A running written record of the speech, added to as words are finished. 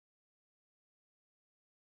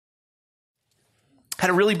Had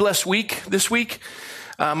a really blessed week this week.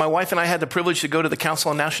 My wife and I had the privilege to go to the Council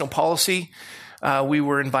on National Policy. We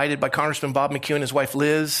were invited by Congressman Bob McHugh and his wife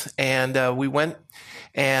Liz, and we went.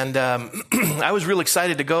 And I was real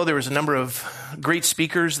excited to go. There was a number of great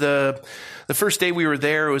speakers. The first day we were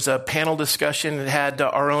there, it was a panel discussion. It had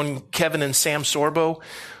our own Kevin and Sam Sorbo,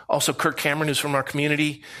 also Kirk Cameron, who's from our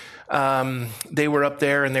community. They were up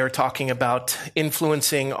there and they were talking about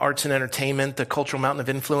influencing arts and entertainment, the cultural mountain of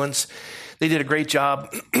influence. They did a great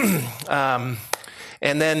job. And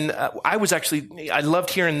then I loved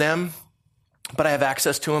hearing them, but I have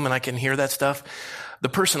access to them and I can hear that stuff. The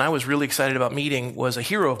person I was really excited about meeting was a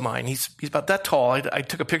hero of mine. He's about that tall. I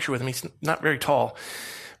took a picture with him. He's not very tall,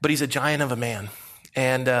 but he's a giant of a man.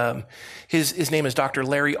 And his name is Dr.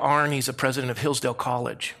 Larry Arnn. He's the president of Hillsdale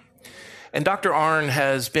College. And Dr. Arnn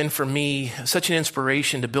has been for me such an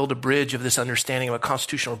inspiration to build a bridge of this understanding of a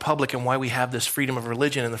constitutional republic and why we have this freedom of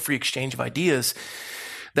religion and the free exchange of ideas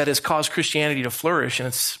that has caused Christianity to flourish. And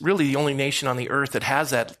it's really the only nation on the earth that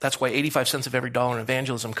has that. That's why 85 cents of every dollar in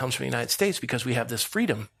evangelism comes from the United States, because we have this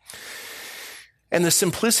freedom. And the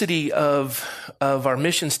simplicity of our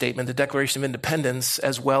mission statement, the Declaration of Independence,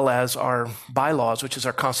 as well as our bylaws, which is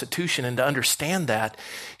our Constitution, and to understand that,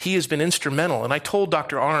 he has been instrumental. And I told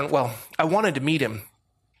Dr. Arnn, I wanted to meet him.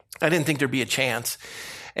 I didn't think there'd be a chance.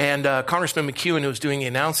 And Congressman McEwen, who was doing the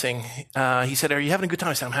announcing, he said, "Are you having a good time?"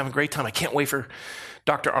 I said, "I'm having a great time. I can't wait for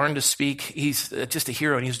Dr. Arnn to speak. He's just a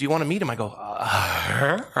hero." And he goes, "Do you want to meet him?" I go,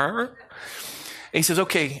 And he says,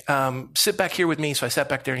 "Okay, sit back here with me." So I sat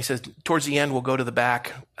back there, and he says, "Towards the end, we'll go to the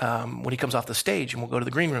back when he comes off the stage, and we'll go to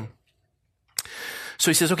the green room."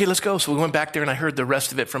 So he says, "Okay, let's go." So we went back there, and I heard the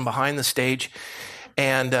rest of it from behind the stage.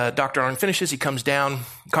 And Dr. Arnn finishes. He comes down.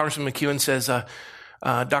 Congressman McEwen says,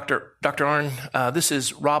 Dr. Arnn, this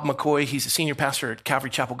is Rob McCoy. He's a senior pastor at Calvary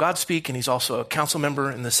Chapel Godspeak, and he's also a council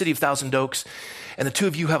member in the city of Thousand Oaks. And the two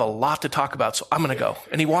of you have a lot to talk about, so I'm going to go."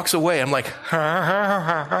 And he walks away. I'm like,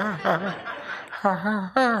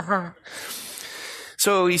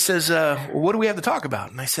 So he says, "What do we have to talk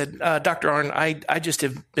about?" And I said, "Dr. Arnn, I just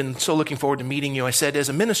have been so looking forward to meeting you." I said, "As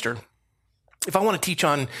a minister, if I want to teach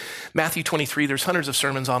on Matthew 23, there's hundreds of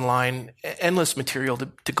sermons online, endless material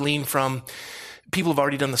to glean from. People have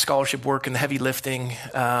already done the scholarship work and the heavy lifting.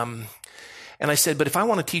 And I said, but if I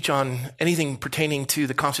want to teach on anything pertaining to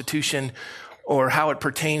the Constitution or how it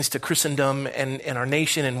pertains to Christendom and our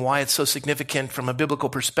nation and why it's so significant from a biblical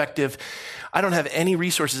perspective, I don't have any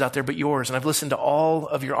resources out there but yours. And I've listened to all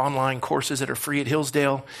of your online courses that are free at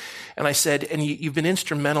Hillsdale." And I said, "And you've been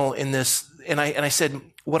instrumental in this." And I said,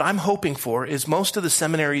 "What I'm hoping for is most of the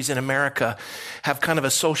seminaries in America have kind of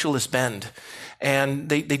a socialist bend, and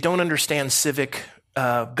they don't understand civic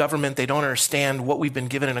government. They don't understand what we've been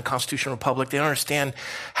given in a constitutional republic. They don't understand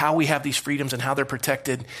how we have these freedoms and how they're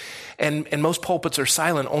protected. And most pulpits are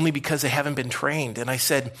silent only because they haven't been trained." And I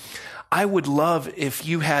said, "I would love if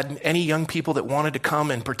you had any young people that wanted to come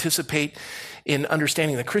and participate in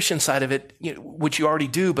understanding the Christian side of it, which you already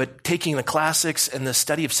do, but taking the classics and the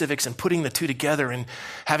study of civics and putting the two together and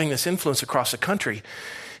having this influence across the country."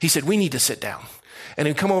 He said, "We need to sit down." And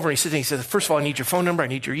he'd come over and he said, "First of all, I need your phone number. I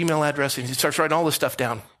need your email address." And he starts writing all this stuff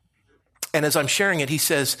down. And as I'm sharing it, he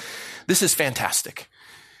says, "This is fantastic."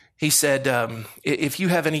 He said, "If you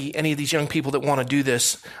have any of these young people that want to do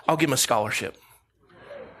this, I'll give them a scholarship."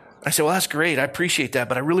 I said, "Well, that's great. I appreciate that,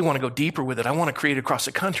 but I really want to go deeper with it. I want to create it across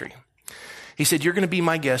the country." He said, "You're going to be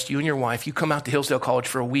my guest, you and your wife. You come out to Hillsdale College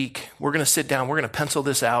for a week. We're going to sit down. We're going to pencil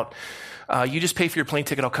this out. You just pay for your plane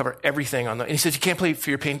ticket. I'll cover everything on the." And he says, "You can't pay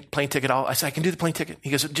for your plane ticket." I said, "I can do the plane ticket."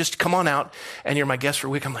 He goes, "Just come on out and you're my guest for a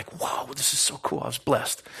week." I'm like, wow, this is so cool. I was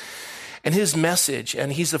blessed. And his message,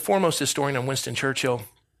 and he's the foremost historian on Winston Churchill,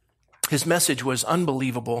 his message was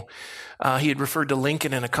unbelievable. He had referred to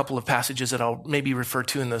Lincoln in a couple of passages that I'll maybe refer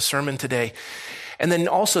to in the sermon today. And then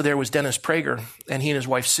also there was Dennis Prager, and he and his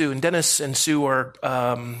wife Sue. And Dennis and Sue are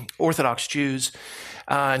Orthodox Jews.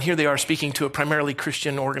 And here they are speaking to a primarily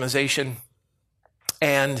Christian organization.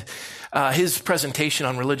 And his presentation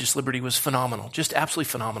on religious liberty was phenomenal, just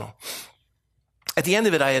absolutely phenomenal. At the end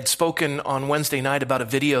of it, I had spoken on Wednesday night about a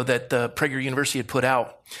video that Prager University had put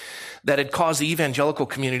out that had caused the evangelical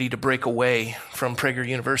community to break away from Prager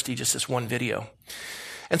University, just this one video.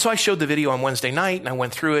 And so I showed the video on Wednesday night, and I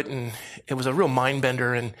went through it, and it was a real mind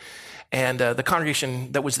bender. And the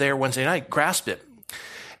congregation that was there Wednesday night grasped it.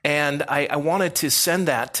 And I wanted to send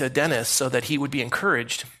that to Dennis so that he would be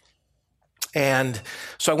encouraged. And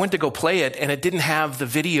so I went to go play it, and it didn't have the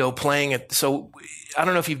video playing it. So I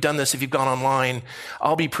don't know if you've done this, if you've gone online.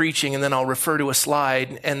 I'll be preaching, and then I'll refer to a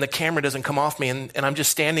slide, and the camera doesn't come off me, and I'm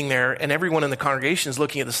just standing there, and everyone in the congregation is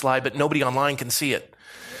looking at the slide, but nobody online can see it.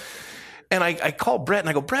 And I called Brett and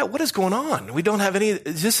I go, Brett, what is going on? We don't have any,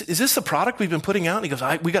 is this the product we've been putting out? And he goes,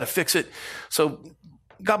 we got to fix it. So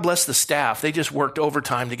God bless the staff. They just worked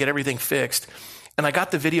overtime to get everything fixed. And I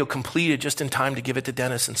got the video completed just in time to give it to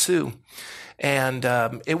Dennis and Sue. And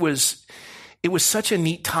it was such a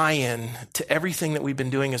neat tie-in to everything that we've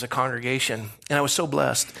been doing as a congregation. And I was so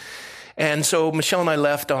blessed. And so Michelle and I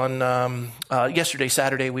left on yesterday,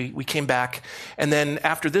 Saturday. We came back. And then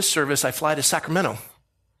after this service, I fly to Sacramento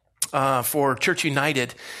for Church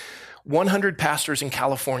United. 100 pastors in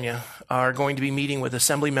California are going to be meeting with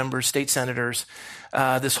assembly members, state senators,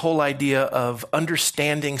 this whole idea of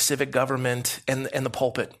understanding civic government and the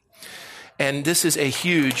pulpit. And this is a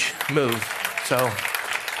huge move. So,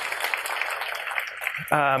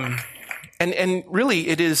 and really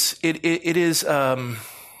it is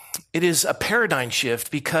a paradigm shift,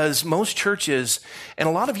 because most churches, and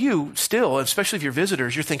a lot of you still, especially if you're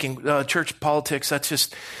visitors, you're thinking church politics, that's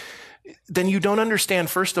just, then you don't understand,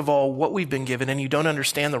 first of all, what we've been given, and you don't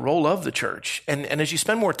understand the role of the church. And as you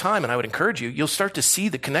spend more time, and I would encourage you, you'll start to see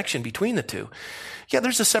the connection between the two. Yeah,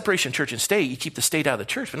 there's a separation of church and state. You keep the state out of the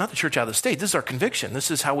church, but not the church out of the state. This is our conviction. This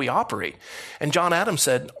is how we operate. And John Adams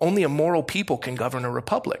said, only a moral people can govern a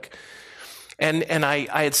republic. And I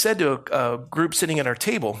had said to a group sitting at our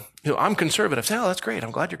table, I'm conservative. I said, oh, that's great.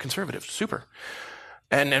 I'm glad you're conservative. Super.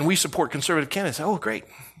 And we support conservative candidates. Oh, great.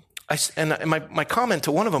 My comment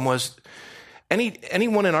to one of them was,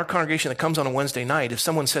 anyone in our congregation that comes on a Wednesday night, if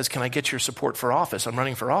someone says, can I get your support for office? I'm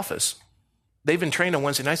running for office. They've been trained on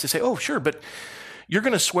Wednesday nights to say, oh, sure, but you're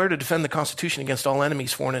going to swear to defend the Constitution against all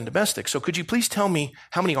enemies, foreign and domestic. So could you please tell me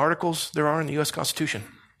how many articles there are in the U.S. Constitution?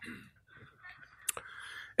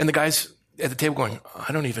 And the guys at the table going,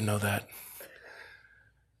 I don't even know that.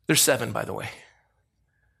 There's 7, by the way.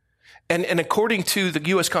 And according to the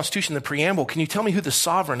U.S. Constitution, the preamble, can you tell me who the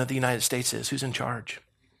sovereign of the United States is? Who's in charge?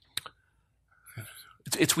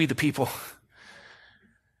 It's we the people.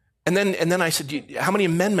 And then I said, how many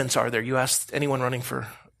amendments are there? You asked anyone running for...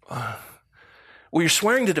 well, you're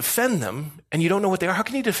swearing to defend them, and you don't know what they are. How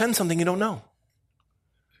can you defend something you don't know?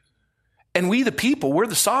 And we the people, we're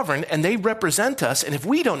the sovereign, and they represent us. And if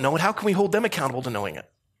we don't know it, how can we hold them accountable to knowing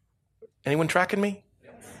it? Anyone tracking me?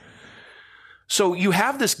 So you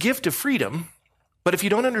have this gift of freedom, but if you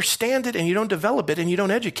don't understand it and you don't develop it and you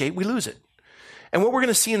don't educate, we lose it. And what we're going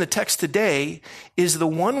to see in the text today is the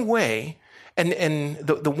one way, and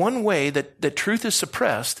the one way that truth is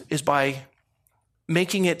suppressed is by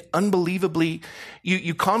making it unbelievably,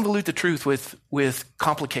 you convolute the truth with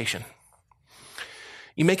complication.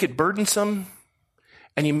 You make it burdensome,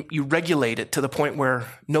 and you regulate it to the point where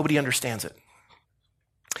nobody understands it.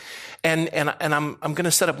 And I'm going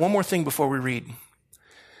to set up one more thing before we read.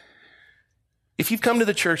 If you've come to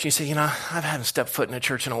the church and you say, I haven't stepped foot in a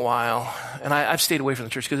church in a while, and I've stayed away from the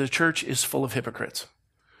church because the church is full of hypocrites.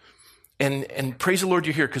 And praise the Lord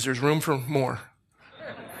you're here, because there's room for more.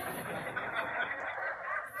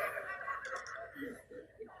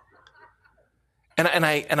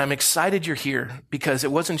 And I'm excited you're here, because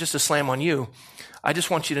it wasn't just a slam on you. I just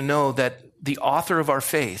want you to know that the author of our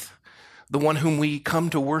faith, the one whom we come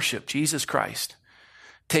to worship, Jesus Christ,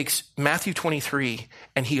 takes Matthew 23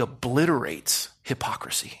 and he obliterates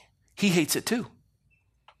hypocrisy. He hates it too.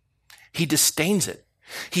 He disdains it.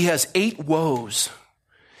 He has 8 woes,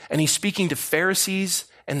 and he's speaking to Pharisees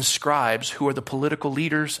and scribes, who are the political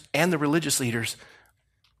leaders and the religious leaders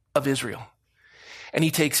of Israel. And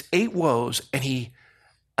he takes 8 woes and he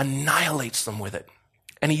annihilates them with it.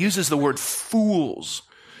 And he uses the word fools,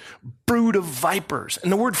 brood of vipers. And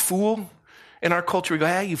the word fool, in our culture, we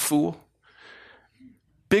go, you fool.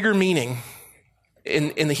 Bigger meaning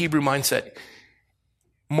in the Hebrew mindset,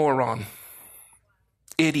 moron,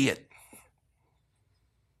 idiot.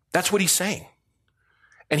 That's what he's saying.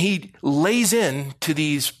 And he lays in to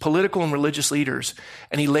these political and religious leaders,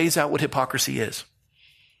 and he lays out what hypocrisy is.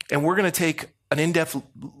 And we're going to take an in-depth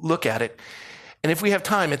look at it. And if we have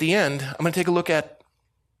time at the end, I'm going to take a look at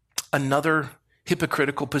another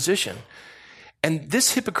hypocritical position. And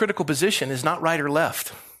this hypocritical position is not right or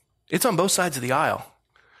left. It's on both sides of the aisle.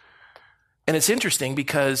 And it's interesting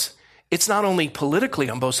because it's not only politically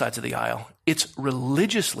on both sides of the aisle, it's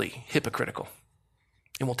religiously hypocritical.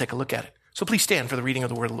 And we'll take a look at it. So please stand for the reading of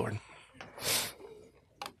the word of the Lord.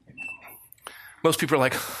 Most people are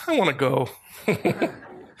like, I want to go.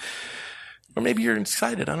 Or maybe you're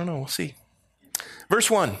excited. I don't know. We'll see. Verse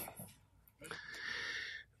 1.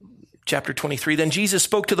 Chapter 23, then Jesus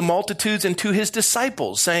spoke to the multitudes and to his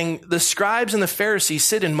disciples, saying, the scribes and the Pharisees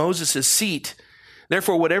sit in Moses' seat.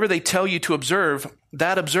 Therefore, whatever they tell you to observe,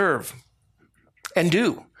 that observe and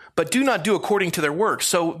do. but do not do according to their works.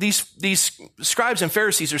 So these scribes and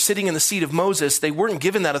Pharisees are sitting in the seat of Moses. They weren't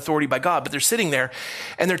given that authority by God, but they're sitting there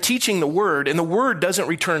and they're teaching the word, and the word doesn't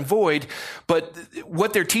return void, but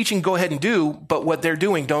what they're teaching, go ahead and do, but what they're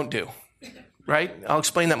doing, don't do. Right? I'll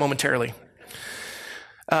explain that momentarily.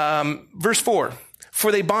 Verse 4.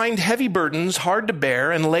 For they bind heavy burdens hard to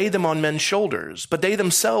bear and lay them on men's shoulders, but they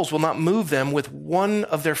themselves will not move them with one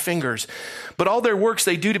of their fingers. But all their works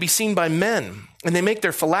they do to be seen by men, and they make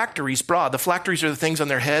their phylacteries broad. The phylacteries are the things on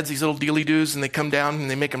their heads, these little dealy-doos, and they come down and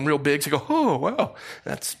they make them real big. So you go, oh, wow,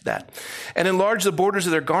 that's that. And enlarge the borders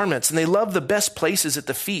of their garments, and they love the best places at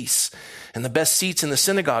the feasts and the best seats in the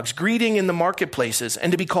synagogues, greeting in the marketplaces,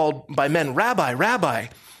 and to be called by men, Rabbi, Rabbi.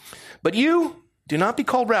 But you do not be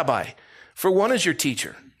called Rabbi, for one is your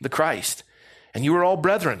teacher, the Christ, and you are all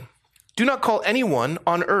brethren. Do not call anyone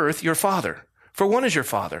on earth your father, for one is your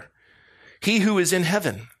Father, he who is in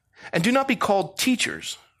heaven. And do not be called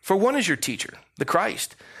teachers, for one is your teacher, the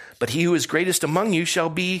Christ. But he who is greatest among you shall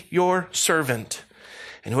be your servant.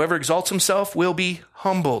 And whoever exalts himself will be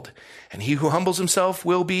humbled, and he who humbles himself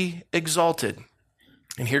will be exalted.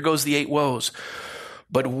 And here goes the 8 woes.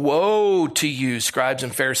 But woe to you, scribes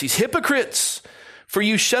and Pharisees, hypocrites! For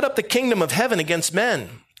you shut up the kingdom of heaven against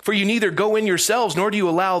men. For you neither go in yourselves, nor do you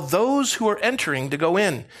allow those who are entering to go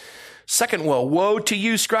in. Second woe, woe to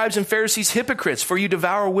you, scribes and Pharisees, hypocrites! For you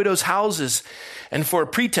devour widows' houses, and for a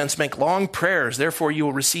pretense make long prayers. Therefore you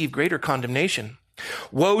will receive greater condemnation.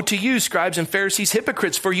 Woe to you, scribes and Pharisees,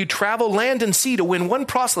 hypocrites! For you travel land and sea to win one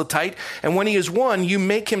proselyte, and when he is won, you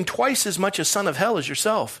make him twice as much a son of hell as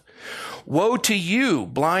yourself. Woe to you,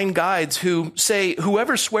 blind guides, who say,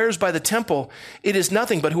 whoever swears by the temple, it is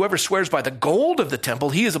nothing, but whoever swears by the gold of the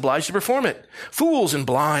temple, he is obliged to perform it. Fools and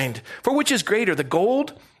blind, for which is greater, the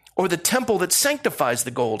gold or the temple that sanctifies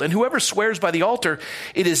the gold? And whoever swears by the altar,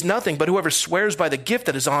 it is nothing, but whoever swears by the gift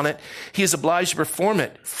that is on it, he is obliged to perform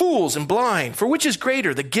it. Fools and blind, for which is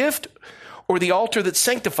greater, the gift or the altar that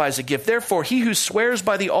sanctifies the gift? Therefore, he who swears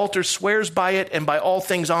by the altar swears by it and by all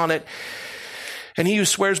things on it. And he who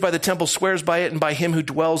swears by the temple swears by it and by him who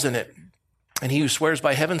dwells in it. And he who swears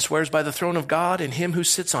by heaven swears by the throne of God and him who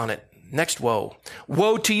sits on it. Next woe.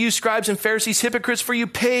 Woe to you, scribes and Pharisees, hypocrites, for you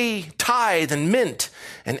pay tithe and mint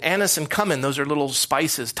and anise and cumin. Those are little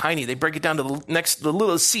spices, tiny. They break it down to the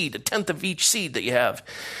littlest seed, 1/10 of each seed that you have.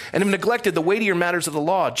 And have neglected the weightier matters of the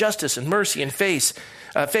law, justice and mercy and faith.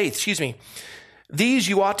 These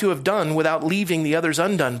you ought to have done without leaving the others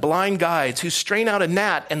undone. Blind guides who strain out a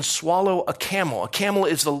gnat and swallow a camel. A camel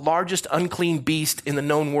is the largest unclean beast in the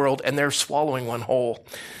known world, and they're swallowing one whole.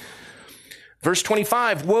 Verse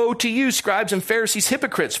 25, woe to you, scribes and Pharisees,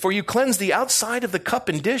 hypocrites, for you cleanse the outside of the cup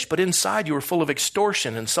and dish, but inside you are full of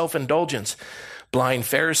extortion and self-indulgence. Blind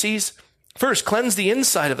Pharisees, first cleanse the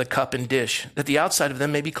inside of the cup and dish, that the outside of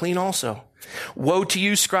them may be clean also. Woe to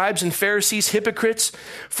you, scribes and Pharisees, hypocrites,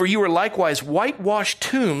 for you are likewise whitewashed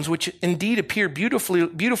tombs, which indeed appear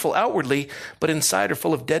beautiful outwardly, but inside are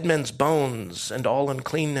full of dead men's bones and all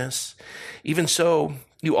uncleanness. Even so,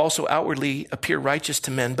 you also outwardly appear righteous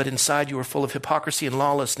to men, but inside you are full of hypocrisy and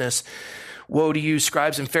lawlessness. Woe to you,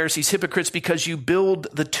 scribes and Pharisees, hypocrites, because you build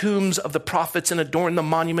the tombs of the prophets and adorn the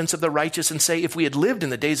monuments of the righteous and say, if we had lived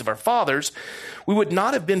in the days of our fathers, we would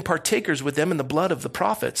not have been partakers with them in the blood of the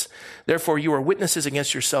prophets. Therefore, you are witnesses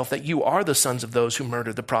against yourself that you are the sons of those who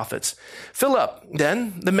murdered the prophets. Fill up,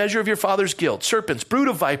 then, the measure of your father's guilt. Serpents, brood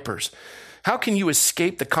of vipers, how can you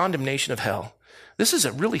escape the condemnation of hell? This is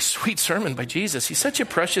a really sweet sermon by Jesus. He's such a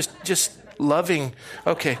precious, just loving.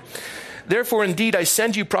 Okay. Therefore, indeed, I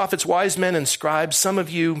send you prophets, wise men, and scribes. Some of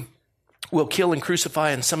you will kill and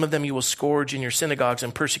crucify, and some of them you will scourge in your synagogues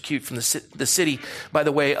and persecute from the city. By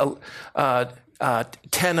the way, 10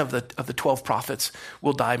 of the 12 prophets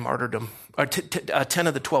will die martyrdom. Or 10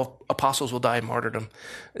 of the 12 apostles will die martyrdom.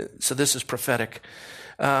 So this is prophetic.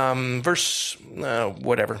 Verse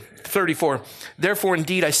 34. Therefore,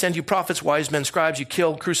 indeed, I send you prophets, wise men, scribes. You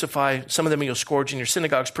kill, crucify. Some of them you'll scourge in your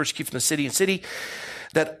synagogues, persecute from the city and city,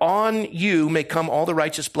 that on you may come all the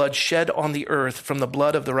righteous blood shed on the earth, from the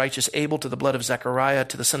blood of the righteous Abel to the blood of Zechariah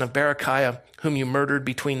to the son of Berechiah, whom you murdered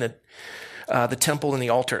between the temple and the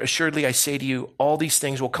altar. Assuredly, I say to you, all these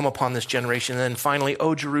things will come upon this generation. And then finally,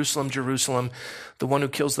 O Jerusalem, Jerusalem, the one who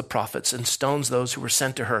kills the prophets and stones those who were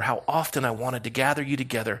sent to her. How often I wanted to gather you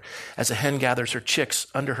together as a hen gathers her chicks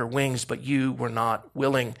under her wings, but you were not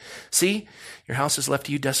willing. See, your house is left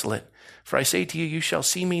to you desolate. For I say to you, you shall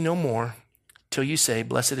see me no more till you say,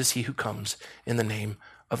 blessed is he who comes in the name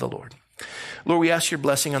of the Lord. Lord, we ask your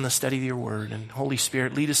blessing on the study of your word, and Holy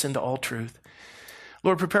Spirit, lead us into all truth.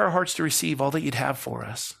 Lord, prepare our hearts to receive all that you'd have for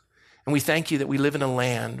us. And we thank you that we live in a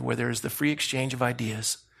land where there is the free exchange of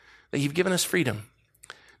ideas. that you've given us freedom.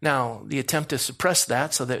 Now, the attempt to suppress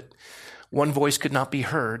that so that one voice could not be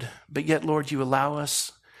heard, but yet, Lord, you allow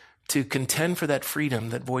us to contend for that freedom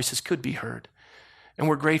that voices could be heard. And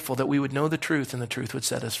we're grateful that we would know the truth and the truth would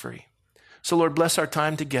set us free. So, Lord, bless our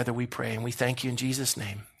time together, we pray, and we thank you in Jesus'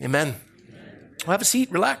 name. Amen. Well, have a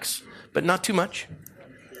seat, relax, but not too much.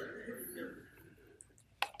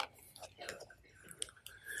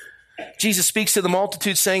 Jesus speaks to the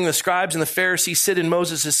multitude, saying, the scribes and the Pharisees sit in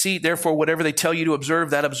Moses' seat. Therefore, whatever they tell you to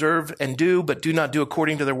observe, that observe and do, but do not do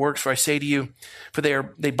according to their works. For I say to you, for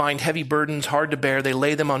they bind heavy burdens, hard to bear. They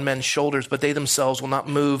lay them on men's shoulders, but they themselves will not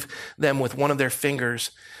move them with one of their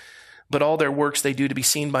fingers. But all their works they do to be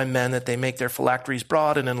seen by men, that they make their phylacteries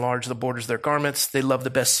broad and enlarge the borders of their garments. They love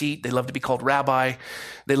the best seat. They love to be called rabbi.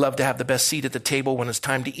 They love to have the best seat at the table when it's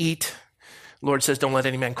time to eat. The Lord says, don't let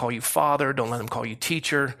any man call you father. Don't let him call you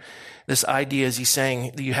teacher. This idea is he's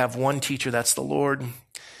saying that you have one teacher, that's the Lord.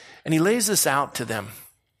 And he lays this out to them.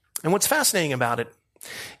 And what's fascinating about it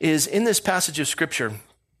is in this passage of Scripture,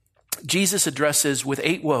 Jesus addresses with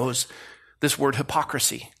 8 woes this word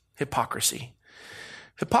hypocrisy. Hypocrisy.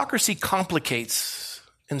 Hypocrisy complicates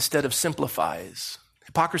instead of simplifies.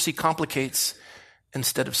 Hypocrisy complicates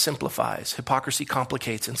instead of simplifies. Hypocrisy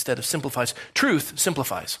complicates instead of simplifies. Truth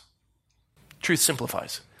simplifies. Truth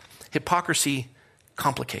simplifies. Hypocrisy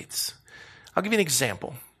complicates. I'll give you an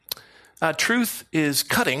example. Truth is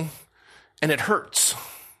cutting and it hurts.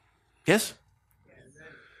 Yes?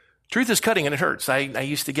 Truth is cutting and it hurts. I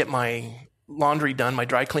used to get my laundry done, my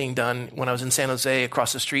dry cleaning done when I was in San Jose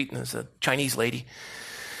across the street, and there's a Chinese lady.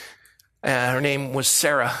 Her name was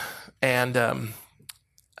Sarah, and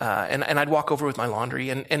I'd walk over with my laundry,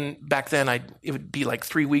 and back then it would be like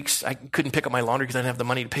 3 weeks. I couldn't pick up my laundry because I didn't have the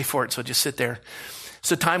money to pay for it, so I'd just sit there.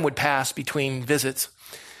 So time would pass between visits,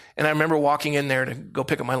 and I remember walking in there to go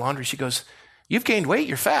pick up my laundry. She goes, "You've gained weight,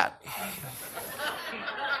 you're fat."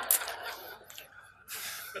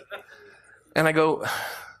 And I go,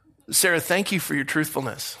 "Sarah, thank you for your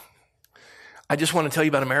truthfulness. I just want to tell you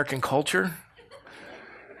about American culture.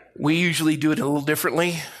 We usually do it a little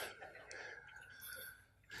differently.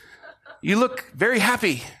 You look very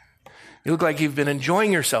happy. You look like you've been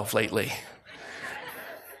enjoying yourself lately."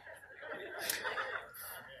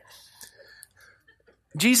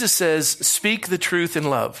 Jesus says, speak the truth in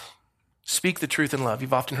love. Speak the truth in love.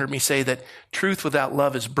 You've often heard me say that truth without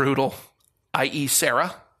love is brutal, i.e.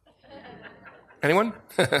 Sarah. Anyone?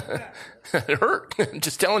 It hurt.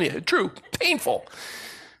 Just telling you, true, painful.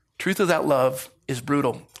 Truth without love is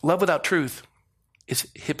brutal. Love without truth is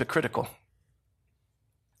hypocritical.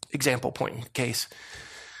 Example, point in case.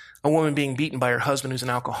 A woman being beaten by her husband who's an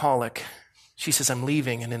alcoholic. She says, "I'm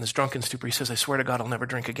leaving." And in this drunken stupor, he says, "I swear to God, I'll never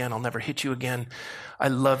drink again. I'll never hit you again. I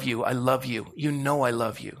love you. I love you. You know I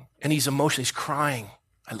love you." And he's emotional. He's crying.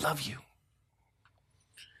 "I love you."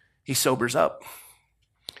 He sobers up.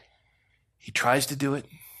 He tries to do it.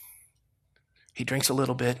 He drinks a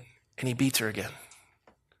little bit, and he beats her again.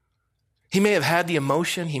 He may have had the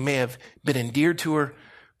emotion. He may have been endeared to her,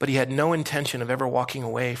 but he had no intention of ever walking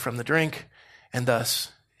away from the drink, and thus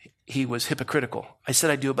he was hypocritical. I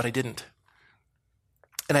said I'd do it, but I didn't.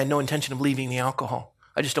 And I had no intention of leaving the alcohol.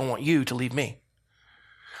 I just don't want you to leave me.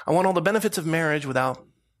 I want all the benefits of marriage without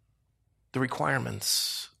the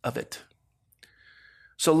requirements of it.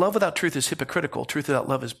 So love without truth is hypocritical. Truth without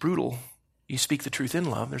love is brutal. You speak the truth in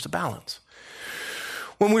love. There's a balance.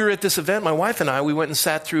 When we were at this event, my wife and I, we went and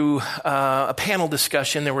sat through a panel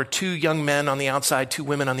discussion. There were 2 young men on the outside, 2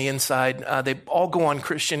 women on the inside. They all go on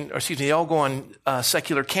they all go on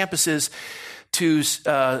secular campuses to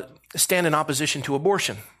stand in opposition to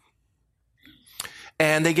abortion.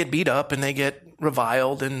 And they get beat up and they get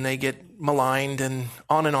reviled and they get maligned and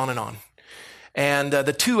on and on and on. And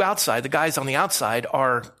the 2 outside, the guys on the outside,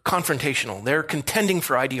 are confrontational. They're contending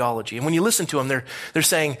for ideology. And when you listen to them, they're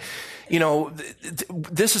saying,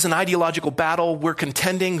 this is an ideological battle. We're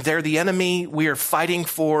contending. They're the enemy. We are fighting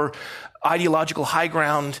for ideological high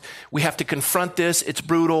ground. We have to confront this. It's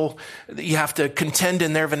brutal. You have to contend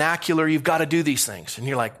in their vernacular. You've got to do these things. And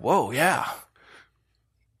you're like, whoa, yeah.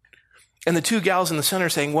 And the 2 gals in the center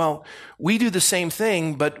saying, well, we do the same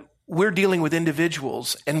thing, but we're dealing with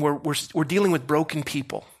individuals and we're dealing with broken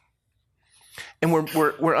people. And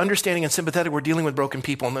we're understanding and sympathetic. We're dealing with broken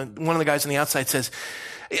people. And one of the guys on the outside says,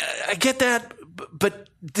 I get that, but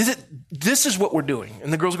this is what we're doing.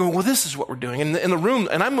 And the girls go, well, this is what we're doing. And in the room,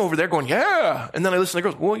 and I'm over there going, yeah. And then I listen to the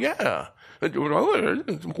girls, well, yeah. Did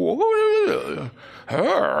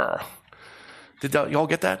y'all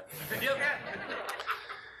get that?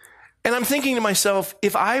 And I'm thinking to myself,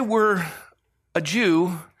 if I were a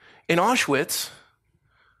Jew in Auschwitz,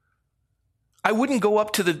 I wouldn't go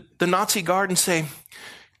up to the Nazi guard and say,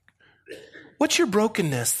 what's your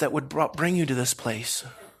brokenness that would bring you to this place?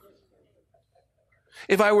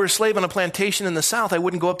 If I were a slave on a plantation in the South, I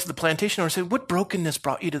wouldn't go up to the plantation owner and say, what brokenness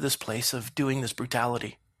brought you to this place of doing this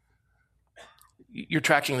brutality? You're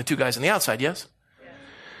tracking the two guys on the outside, yes? Yeah.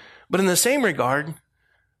 But in the same regard,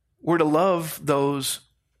 we're to love those.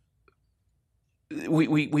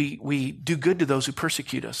 We do good to those who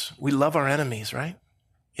persecute us. We love our enemies, right?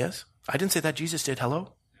 Yes? I didn't say that. Jesus did.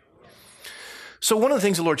 Hello? So one of the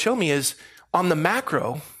things the Lord showed me is on the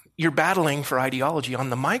macro, you're battling for ideology. On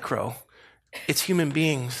the micro, it's human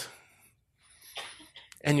beings.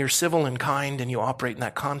 And you're civil and kind and you operate in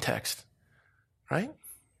that context, right?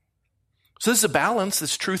 So this is a balance.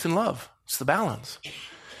 It's truth and love. It's the balance.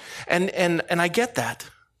 And I get that.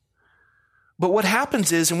 But what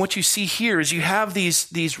happens is, and what you see here is you have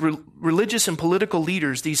these religious and political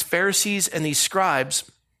leaders, these Pharisees and these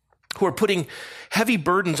scribes who are putting heavy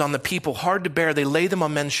burdens on the people, hard to bear. They lay them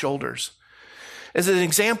on men's shoulders. As an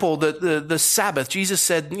example, the Sabbath, Jesus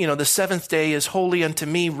said, the seventh day is holy unto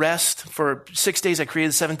me, rest. For 6 days I created,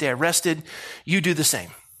 the seventh day I rested. You do the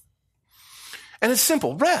same. And it's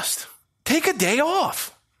simple, rest. Take a day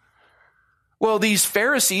off. Well, these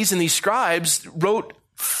Pharisees and these scribes wrote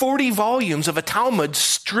 40 volumes of a Talmud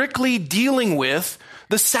strictly dealing with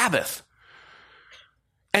the Sabbath.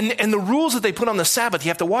 And the rules that they put on the Sabbath, you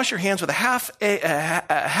have to wash your hands with a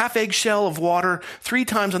half eggshell of water 3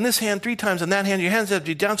 times on this hand, 3 times on that hand. Your hands have to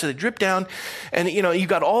be down so they drip down. And, you've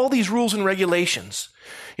got all these rules and regulations.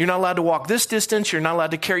 You're not allowed to walk this distance. You're not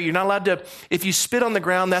allowed to carry. You're not allowed to, if you spit on the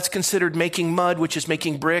ground, that's considered making mud, which is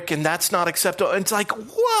making brick, and that's not acceptable. And it's like,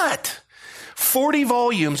 what? 40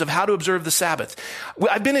 volumes of how to observe the Sabbath.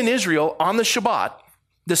 I've been in Israel on the Shabbat,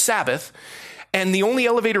 the Sabbath, and the only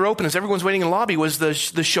elevator open as everyone's waiting in the lobby was the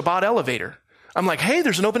Shabbat elevator. I'm like, hey,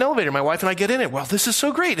 there's an open elevator. My wife and I get in it. Well, this is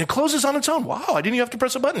so great. And it closes on its own. Wow, I didn't even have to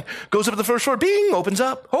press a button. Goes up to the first floor. Bing, opens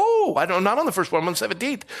up. Oh, not on the first floor. I'm on the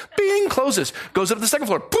 17th. Bing, closes. Goes up to the second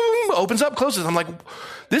floor. Boom, opens up, closes. I'm like,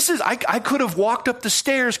 I could have walked up the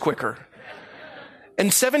stairs quicker.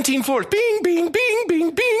 And 17 floors. Bing, bing, bing,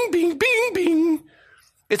 bing, bing, bing, bing, bing.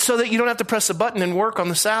 It's so that you don't have to press a button and work on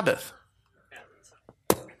the Sabbath.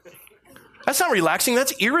 That's not relaxing.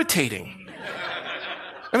 That's irritating.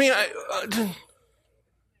 I mean,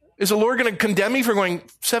 is the Lord going to condemn me for going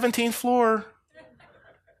 17th floor?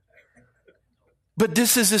 But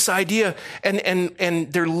this is this idea,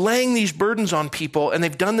 and they're laying these burdens on people, and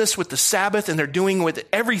they've done this with the Sabbath, and they're doing it with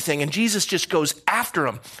everything, and Jesus just goes after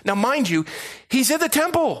them. Now, mind you, he's at the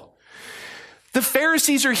temple. The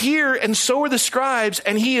Pharisees are here, and so are the scribes,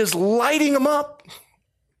 and he is lighting them up.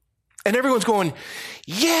 And everyone's going,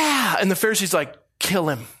 yeah. And the Pharisees like, kill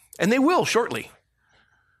him. And they will shortly.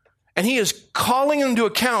 And he is calling them to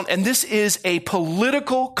account. And this is a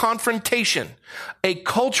political confrontation, a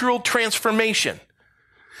cultural transformation.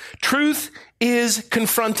 Truth is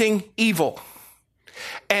confronting evil.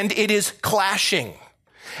 And it is clashing.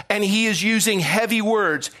 And he is using heavy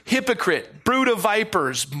words, hypocrite, brood of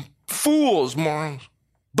vipers, fools, morons.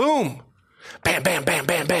 Boom. Bam, bam, bam,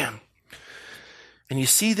 bam, bam. And you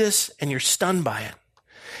see this and you're stunned by it.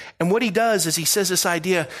 And what he does is he says this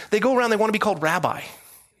idea, they go around, they want to be called rabbi.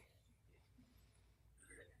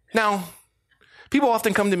 Now, people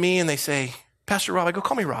often come to me and they say, Pastor Rob, I go,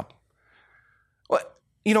 call me Rob. Well,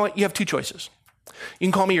 you know what? You have 2 choices. You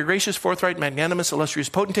can call me your gracious, forthright, magnanimous, illustrious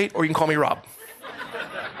potentate, or you can call me Rob.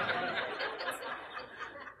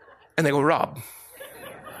 And they go, Rob.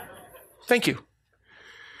 Thank you.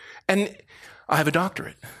 And I have a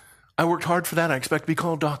doctorate. I worked hard for that. I expect to be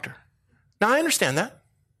called doctor. Now, I understand that.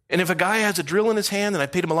 And if a guy has a drill in his hand and I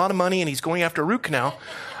paid him a lot of money and he's going after a root canal,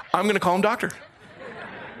 I'm going to call him doctor.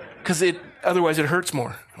 Because otherwise it hurts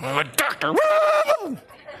more. I'm a doctor.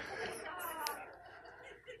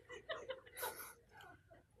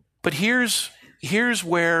 But here's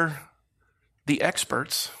where the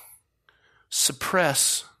experts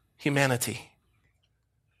suppress humanity.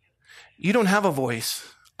 You don't have a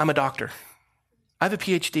voice. I'm a doctor. I have a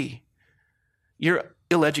PhD. You're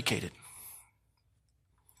ill-educated.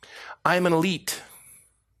 I'm an elite.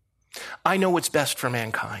 I know what's best for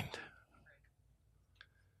mankind.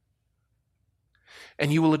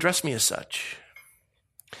 And you will address me as such.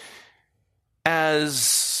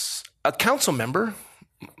 As a council member,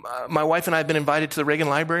 my wife and I have been invited to the Reagan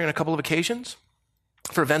Library on a couple of occasions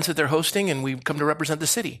for events that they're hosting, and we've come to represent the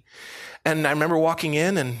city. And I remember walking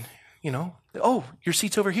in and, oh, your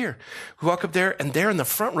seat's over here. We walk up there, and they're in the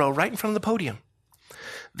front row, right in front of the podium.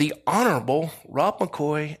 The Honorable Rob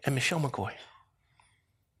McCoy and Michelle McCoy.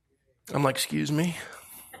 I'm like, excuse me?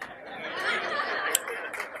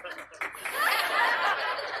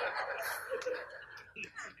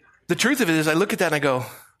 The truth of it is I look at that and I go,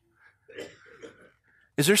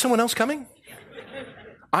 is there someone else coming?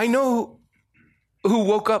 I know who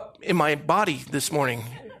woke up in my body this morning.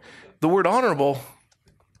 The word honorable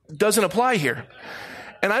doesn't apply here.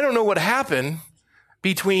 And I don't know what happened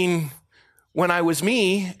between when I was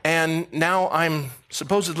me and now I'm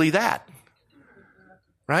supposedly that.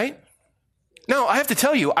 Right? Now, I have to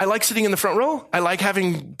tell you, I like sitting in the front row. I like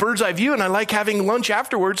having bird's eye view, and I like having lunch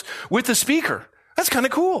afterwards with the speaker. That's kind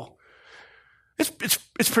of cool.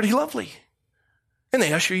 It's pretty lovely. And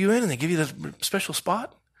they usher you in and they give you the special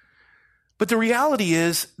spot. But the reality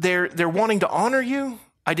is they're wanting to honor you.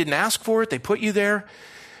 I didn't ask for it. They put you there.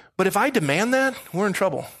 But if I demand that, we're in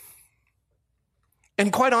trouble.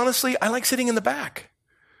 And quite honestly, I like sitting in the back.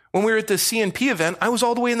 When we were at the CNP event, I was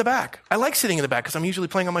all the way in the back. I like sitting in the back because I'm usually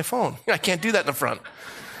playing on my phone. I can't do that in the front.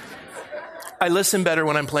 I listen better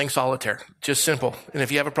when I'm playing solitaire. Just simple. And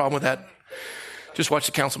if you have a problem with that, just watch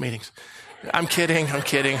the council meetings. I'm kidding. I'm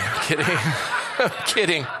kidding.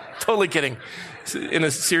 Totally kidding. In a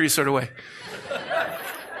serious sort of way.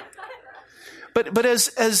 But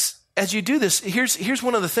as you do this, here's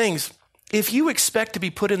one of the things. If you expect to be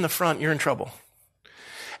put in the front, you're in trouble.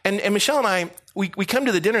 And Michelle and I, we come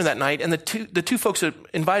to the dinner that night, and the two folks that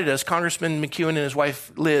invited us, Congressman McEwen and his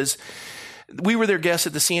wife Liz, we were their guests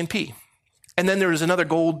at the CNP. And then there was another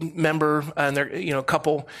gold member, and they're,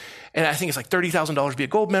 couple, and I think it's like $30,000 to be a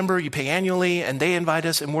gold member. You pay annually, and they invite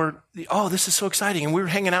us, and this is so exciting. And we were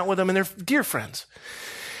hanging out with them, and they're dear friends.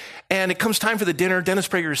 And it comes time for the dinner. Dennis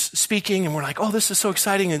Prager's speaking, and we're like, oh, this is so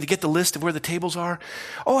exciting. And to get the list of where the tables are.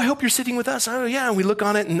 Oh, I hope you're sitting with us. Oh, yeah. And we look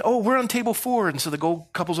on it, and we're on table 4. And so the gold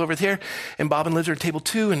couple's over there, and Bob and Liz are at table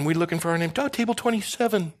 2, and we're looking for our name. Oh, table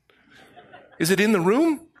 27. Is it in the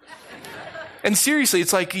room? And seriously,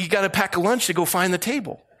 it's like you got to pack a lunch to go find the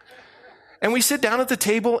table. And we sit down at the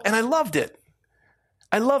table, and I loved it.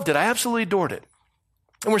 I absolutely adored it.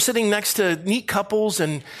 And we're sitting next to neat couples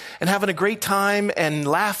and having a great time and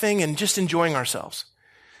laughing and just enjoying ourselves.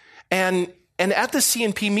 And at the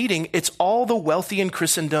CNP meeting, it's all the wealthy in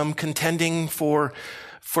Christendom contending for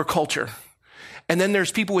culture. And then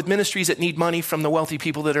there's people with ministries that need money from the wealthy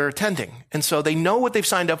people that are attending. And so they know what they've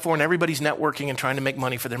signed up for, and everybody's networking and trying to make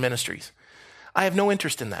money for their ministries. I have no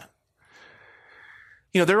interest in that.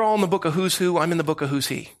 They're all in the book of Who's Who. I'm in the book of Who's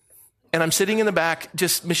He. And I'm sitting in the back,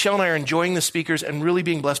 just Michelle and I are enjoying the speakers and really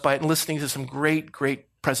being blessed by it and listening to some great, great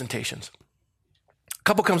presentations. A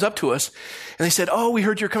couple comes up to us and they said, oh, we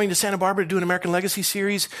heard you're coming to Santa Barbara to do an American Legacy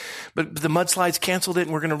series, but the mudslides canceled it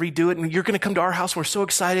and we're going to redo it. And you're going to come to our house. We're so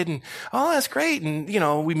excited. And that's great. And,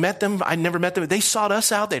 we met them. I never met them. They sought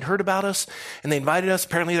us out. They'd heard about us and they invited us.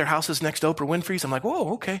 Apparently their house is next to Oprah Winfrey's. I'm like,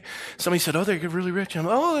 whoa, okay. Somebody said, oh, they're really rich. And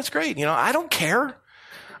I'm like, oh, that's great. I don't care.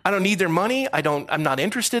 I don't need their money. I'm not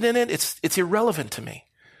interested in it. It's irrelevant to me.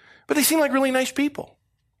 But they seem like really nice people.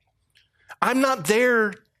 I'm not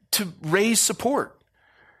there to raise support.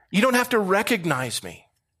 You don't have to recognize me.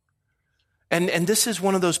 And this is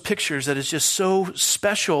one of those pictures that is just so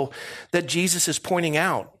special that Jesus is pointing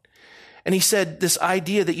out. And he said this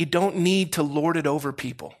idea that you don't need to lord it over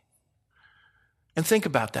people. And think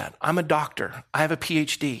about that. I'm a doctor. I have a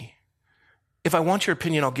PhD. If I want your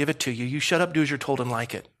opinion, I'll give it to you. You shut up, do as you're told, and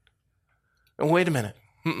like it. And wait a minute.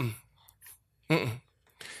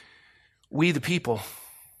 We, the people,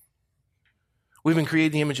 we've been created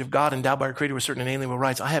in the image of God, endowed by our Creator with certain inalienable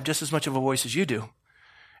rights. I have just as much of a voice as you do.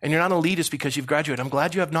 And you're not an elitist because you've graduated. I'm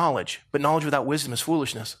glad you have knowledge, but knowledge without wisdom is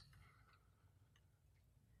foolishness.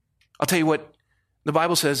 I'll tell you what, the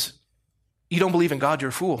Bible says, you don't believe in God, you're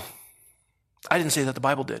a fool. I didn't say that, the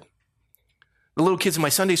Bible did. The little kids in my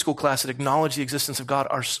Sunday school class that acknowledge the existence of God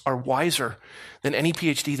are wiser than any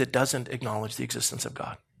PhD that doesn't acknowledge the existence of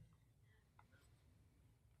God.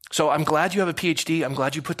 So I'm glad you have a PhD. I'm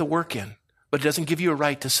glad you put the work in, but it doesn't give you a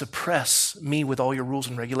right to suppress me with all your rules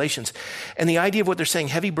and regulations. And the idea of what they're saying,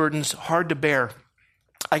 heavy burdens, hard to bear.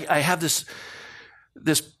 I have this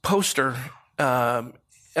poster, a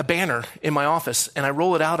banner in my office, and I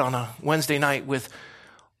roll it out on a Wednesday night with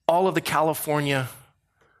all of the California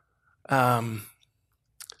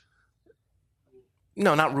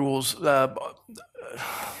no, not rules,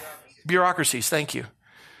 bureaucracies, thank you.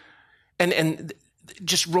 And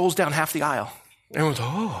just rolls down half the aisle. Everyone's,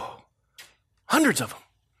 hundreds of them.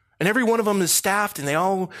 And every one of them is staffed, and they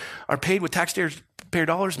all are paid with taxpayer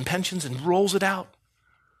dollars and pensions, and rolls it out.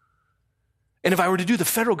 And if I were to do the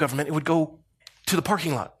federal government, it would go to the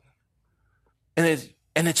parking lot. And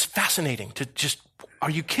it's fascinating to just, are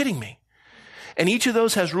you kidding me? And each of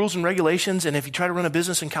those has rules and regulations. And if you try to run a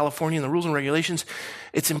business in California and the rules and regulations,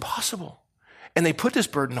 it's impossible. And they put this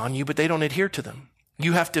burden on you, but they don't adhere to them.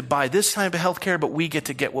 You have to buy this type of health care, but we get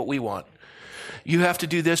to get what we want. You have to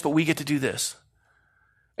do this, but we get to do this.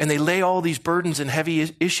 And they lay all these burdens and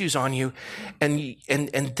heavy issues on you. And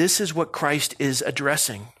this is what Christ is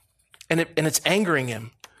addressing. And it's angering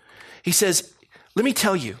him. He says, let me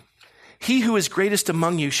tell you, he who is greatest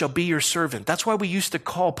among you shall be your servant. That's why we used to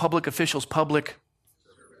call public officials public.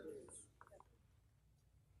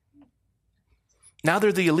 Now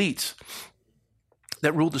they're the elites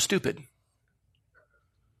that rule the stupid.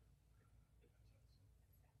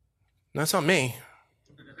 That's not me.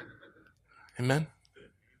 Amen.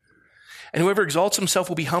 And whoever exalts himself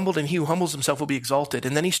will be humbled, and he who humbles himself will be exalted.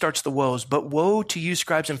 And then he starts the woes. But woe to you,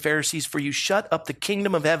 scribes and Pharisees, for you shut up the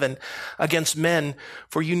kingdom of heaven against men,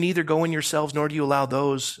 for you neither go in yourselves, nor do you allow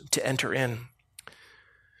those to enter in.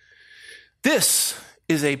 This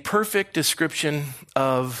is a perfect description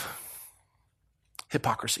of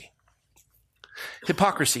hypocrisy.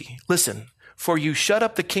 Hypocrisy. Listen. For you shut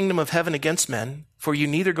up the kingdom of heaven against men, for you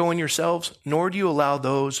neither go in yourselves, nor do you allow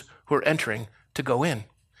those who are entering to go in.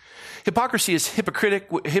 Hypocrisy is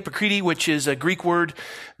hypocrite, which is a Greek word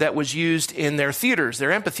that was used in their theaters,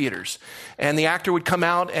 their amphitheaters. And the actor would come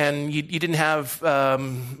out, and you didn't have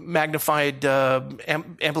magnified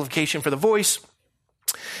amplification for the voice.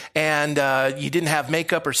 And you didn't have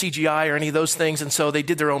makeup or CGI or any of those things. And so they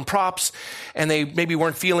did their own props, and they maybe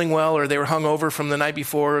weren't feeling well, or they were hungover from the night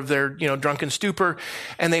before of their, drunken stupor.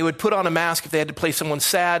 And they would put on a mask if they had to play someone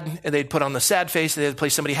sad, and they'd put on the sad face. If they had to play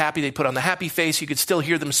somebody happy, they'd put on the happy face. You could still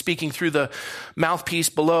hear them speaking through the mouthpiece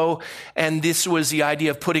below. And this was the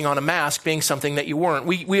idea of putting on a mask being something that you weren't.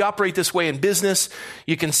 We operate this way in business.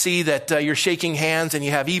 You can see that you're shaking hands and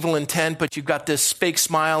you have evil intent, but you've got this fake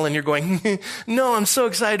smile and you're going, no, I'm so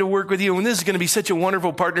excited to work with you, and this is going to be such a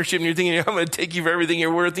wonderful partnership, and you're thinking, I'm going to take you for everything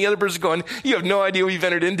you're worth. The other person's going, you have no idea what you've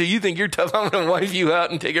entered into. You think you're tough. I'm going to wipe you out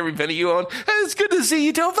and take every penny you own. It's good to see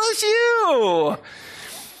you. Don't bless you.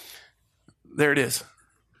 There it is.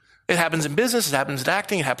 It happens in business. It happens in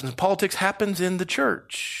acting. It happens in politics. It happens in the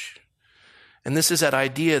church. And this is that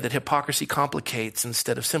idea that hypocrisy complicates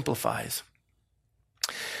instead of simplifies.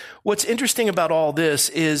 What's interesting about all this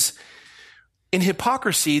is in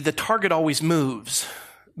hypocrisy, the target always moves.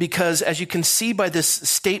 Because as you can see by this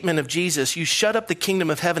statement of Jesus, you shut up the kingdom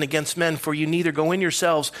of heaven against men, for you neither go in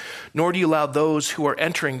yourselves, nor do you allow those who are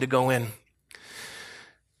entering to go in.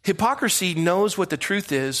 Hypocrisy knows what the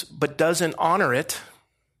truth is, but doesn't honor it,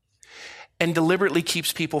 and deliberately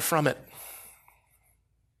keeps people from it.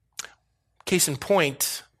 Case in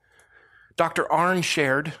point, Dr. Arnn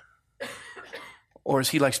shared, or as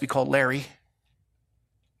he likes to be called, Larry.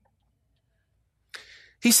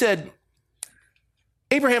 He said,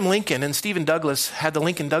 Abraham Lincoln and Stephen Douglas had the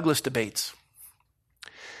Lincoln-Douglas debates.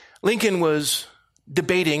 Lincoln was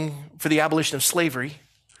debating for the abolition of slavery.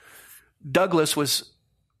 Douglas was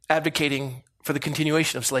advocating for the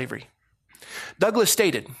continuation of slavery. Douglas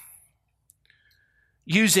stated,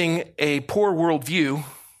 using a poor worldview,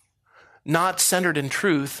 not centered in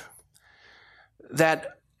truth,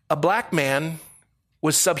 that a black man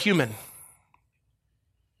was subhuman,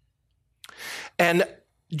 and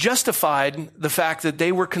justified the fact that they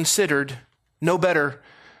were considered no better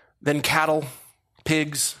than cattle,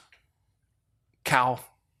 pigs,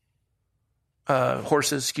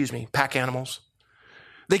 horses, pack animals.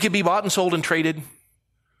 They could be bought and sold and traded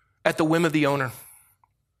at the whim of the owner.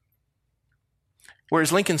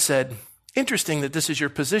 Whereas Lincoln said, interesting that this is your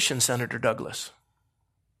position, Senator Douglas.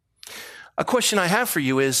 A question I have for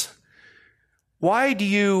you is, why do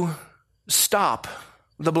you stop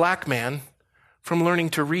the black man from learning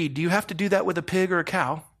to read? Do you have to do that with a pig or a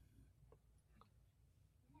cow?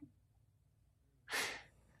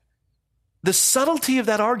 The subtlety of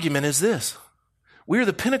that argument is this. We are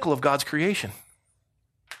the pinnacle of God's creation.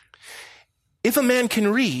 If a man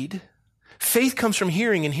can read, faith comes from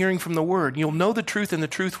hearing, and hearing from the word. You'll know the truth, and the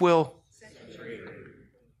truth will set you free.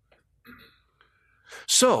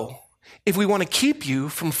 So, if we want to keep you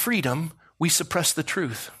from freedom, we suppress the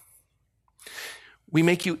truth. We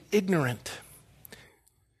make you ignorant,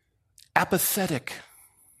 apathetic,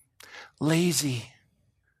 lazy.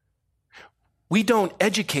 We don't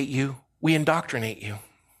educate you, we indoctrinate you.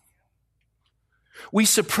 We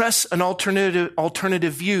suppress an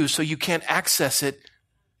alternative view so you can't access it.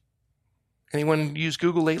 Anyone use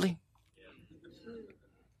Google lately?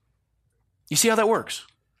 You see how that works?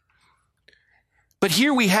 But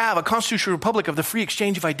here we have a constitutional republic of the free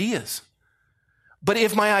exchange of ideas. But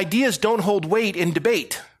if my ideas don't hold weight in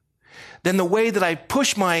debate, then the way that I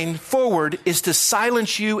push mine forward is to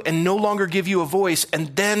silence you and no longer give you a voice,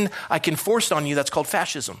 and then I can force it on you. That's called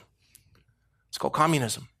fascism. It's called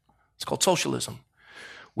communism. It's called socialism.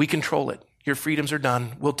 We control it. your freedoms are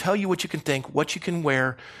done. We'll tell you what you can think, what you can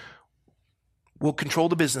wear. We'll control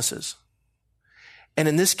the businesses. And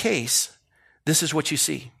in this case, this is what you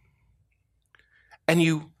see. And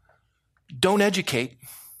you don't educate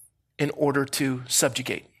in order to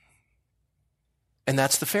subjugate. And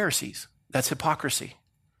that's the Pharisees. That's hypocrisy. Do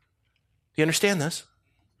you understand this?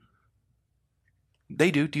 They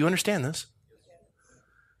do. Do you understand this?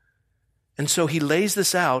 And so he lays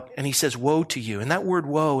this out and he says, woe to you. And that word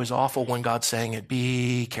woe is awful when God's saying it.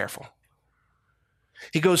 Be careful.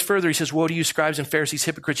 He goes further. He says, woe to you, scribes and Pharisees,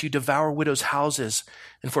 hypocrites. You devour widows' houses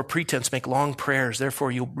and for pretense make long prayers.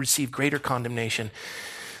 Therefore, you'll receive greater condemnation.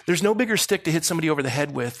 There's no bigger stick to hit somebody over the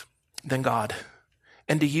head with than God,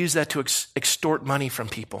 and to use that to extort money from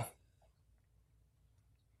people.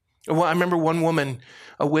 Well, I remember one woman,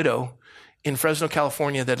 a widow in Fresno,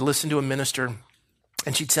 California, that listened to a minister,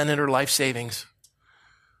 and she'd send in her life savings.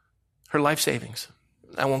 Her life savings.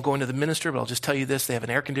 I won't go into the minister, but I'll just tell you this. They have an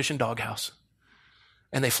air-conditioned doghouse,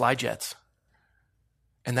 and they fly jets.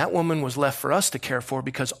 And that woman was left for us to care for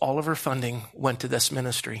because all of her funding went to this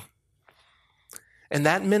ministry. And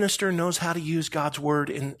that minister knows how to use God's word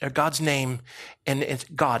in God's name, and it's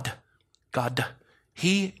God. God.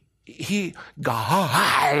 God.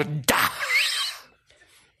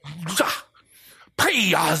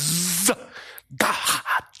 Praise God.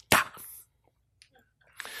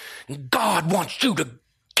 God wants you to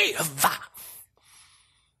give.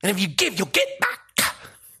 And if you give, you'll get back.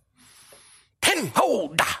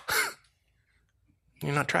 Tenfold.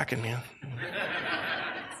 You're not tracking, man.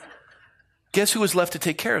 Guess who was left to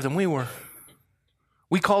take care of them? We were.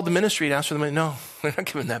 We called the ministry and asked for them. No, we're not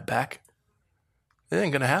giving that back. It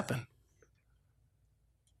ain't going to happen.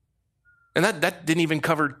 And that didn't even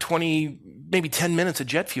cover 20, maybe 10 minutes of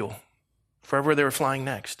jet fuel for wherever they were flying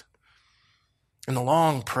next. And the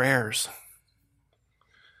long prayers.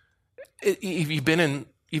 You've been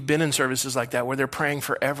in services like that where they're praying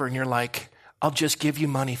forever and you're like, I'll just give you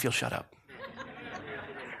money if you'll shut up.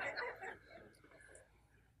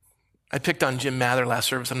 I picked on Jim Mather last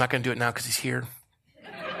service. I'm not going to do it now because he's here.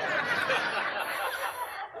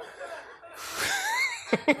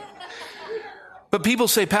 But people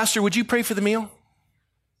say, Pastor, would you pray for the meal?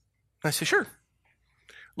 I say, sure.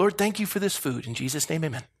 Lord, thank you for this food. In Jesus' name,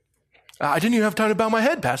 amen. I didn't even have time to bow my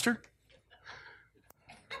head, Pastor.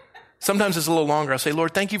 Sometimes it's a little longer. I'll say,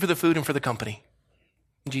 Lord, thank you for the food and for the company.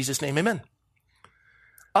 In Jesus' name, amen.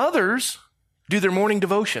 Others do their morning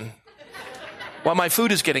devotion while my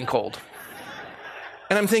food is getting cold.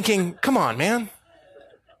 And I'm thinking, come on, man.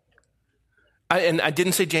 I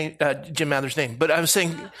didn't say Jim Mather's name, but I was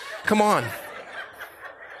saying, come on.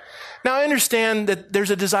 Now, I understand that there's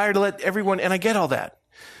a desire to let everyone, and I get all that.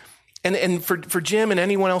 And for Jim and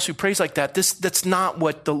anyone else who prays like that, that's not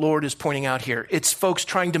what the Lord is pointing out here. It's folks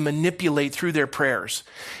trying to manipulate through their prayers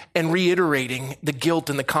and reiterating the guilt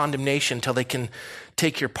and the condemnation until they can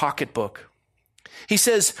take your pocketbook. He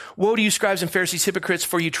says, woe to you, scribes and Pharisees, hypocrites,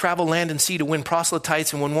 for you travel land and sea to win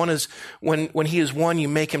proselytes, and when he is one, you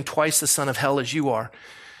make him twice the son of hell as you are.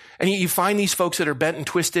 And you find these folks that are bent and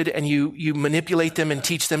twisted, and you manipulate them and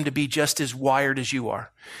teach them to be just as wired as you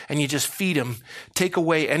are. And you just feed them, take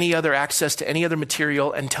away any other access to any other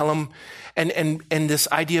material, and tell them, and this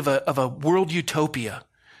idea of a world utopia,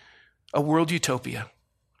 a world utopia.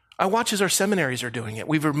 I watch as our seminaries are doing it.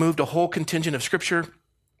 We've removed a whole contingent of scripture.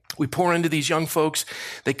 We pour into these young folks.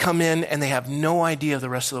 They come in and they have no idea of the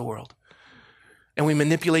rest of the world. And we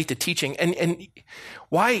manipulate the teaching. And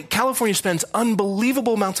why California spends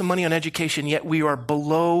unbelievable amounts of money on education, yet we are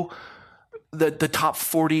below the top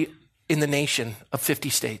 40 in the nation of 50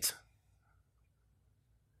 states.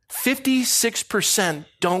 56%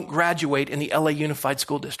 don't graduate in the LA Unified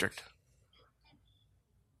School District.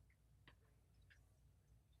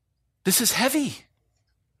 This is heavy.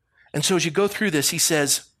 And so as you go through this, he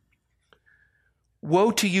says,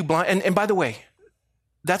 woe to you blind. And by the way,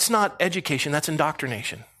 that's not education, that's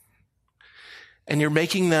indoctrination. And you're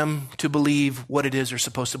making them to believe what it is they're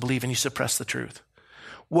supposed to believe, and you suppress the truth.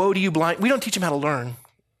 Woe to you blind. We don't teach them how to learn.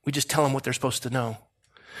 We just tell them what they're supposed to know.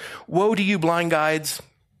 Woe to you blind guides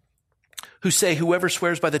who say, whoever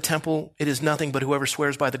swears by the temple, it is nothing, but whoever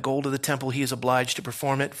swears by the gold of the temple, he is obliged to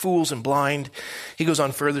perform it. Fools and blind. He goes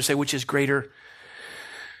on further to say, which is greater,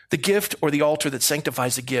 the gift or the altar that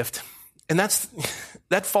sanctifies the gift? And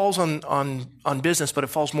that falls on business, but it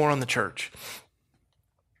falls more on the church.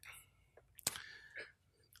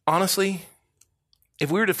 Honestly, if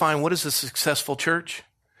we were to define what is a successful church,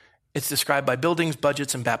 it's described by buildings,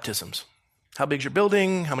 budgets, and baptisms. How big's your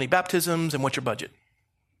building, how many baptisms, and what's your budget?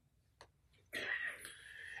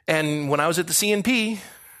 And when I was at the CNP,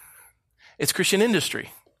 it's Christian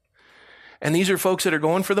industry. And these are folks that are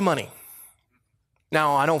going for the money.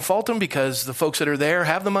 Now, I don't fault them because the folks that are there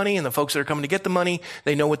have the money, and the folks that are coming to get the money,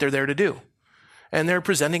 they know what they're there to do. And they're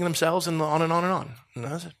presenting themselves and on and on and on. And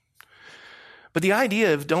that's it. But the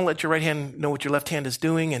idea of don't let your right hand know what your left hand is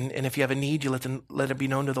doing, and if you have a need, you let it be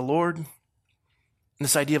known to the Lord. And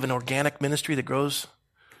this idea of an organic ministry that grows.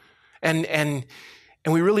 And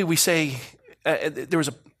we say, there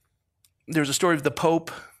was a story of the Pope,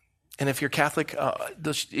 and if you're Catholic,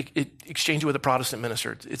 exchange it with a Protestant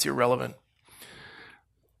minister. It's irrelevant.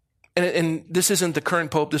 And this isn't the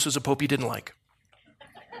current Pope. This was a Pope he didn't like.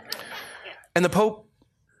 And the Pope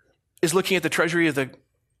is looking at the treasury of the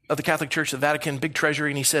Catholic Church, the Vatican, big treasury,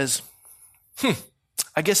 and he says,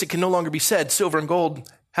 I guess it can no longer be said, silver and gold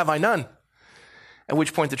have I none. At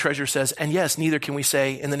which point the treasurer says, and yes, neither can we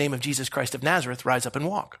say, in the name of Jesus Christ of Nazareth, rise up and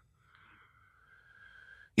walk.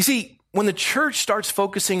 You see, when the church starts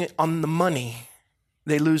focusing on the money,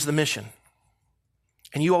 they lose the mission.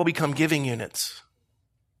 And you all become giving units.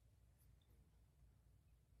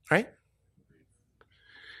 Right?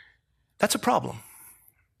 That's a problem.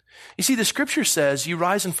 You see, the scripture says, you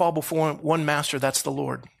rise and fall before one master, that's the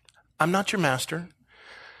Lord. I'm not your master.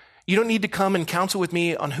 You don't need to come and counsel with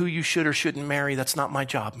me on who you should or shouldn't marry. That's not my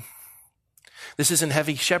job. This isn't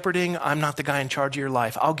heavy shepherding. I'm not the guy in charge of your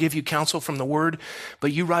life. I'll give you counsel from the word,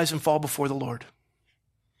 but you rise and fall before the Lord.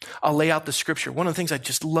 I'll lay out the scripture. One of the things I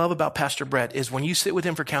just love about Pastor Brett is when you sit with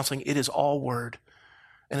him for counseling, it is all word,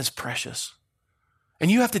 and it's precious. And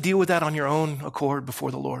you have to deal with that on your own accord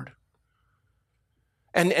before the Lord.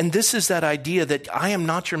 And this is that idea that I am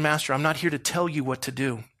not your master. I'm not here to tell you what to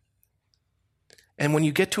do. And when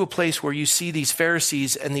you get to a place where you see these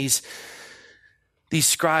Pharisees and these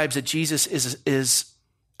scribes that Jesus is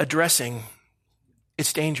addressing,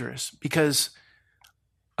 it's dangerous because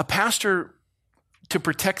a pastor, to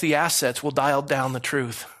protect the assets, will dial down the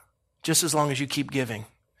truth just as long as you keep giving.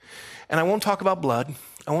 And I won't talk about blood.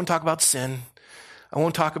 I won't talk about sin. I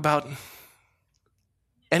won't talk about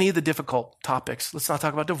any of the difficult topics. Let's not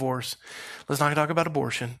talk about divorce. Let's not talk about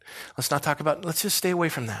abortion. Let's just stay away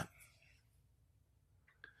from that.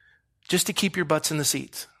 Just to keep your butts in the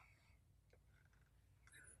seats.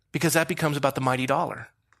 Because that becomes about the mighty dollar.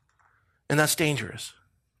 And that's dangerous.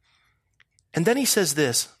 And then he says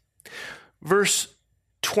this, verse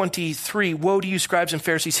 23, woe to you, scribes and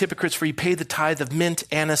Pharisees, hypocrites, for you pay the tithe of mint,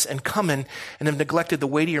 anise, and cumin, and have neglected the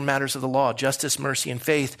weightier matters of the law, justice, mercy, and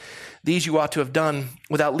faith. These you ought to have done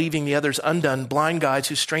without leaving the others undone, blind guides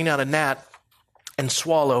who strain out a gnat and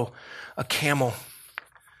swallow a camel.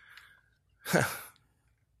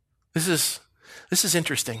 This is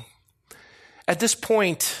interesting. At this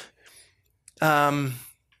point, Titus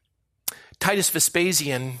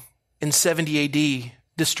Vespasian in 70 AD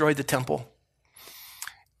destroyed the temple.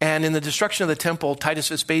 And in the destruction of the temple, Titus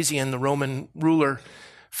Vespasian, the Roman ruler,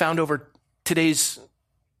 found over today's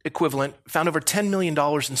equivalent, found over $10 million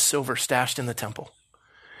in silver stashed in the temple.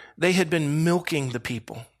 They had been milking the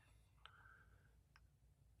people.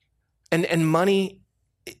 And money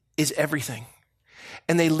is everything.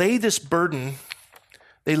 And they lay this burden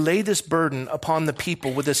upon the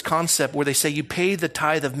people with this concept where they say, you pay the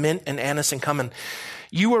tithe of mint and anise and cumin.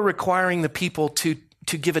 You are requiring the people to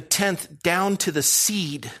give a tenth down to the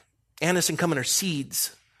seed. Anise and cumin are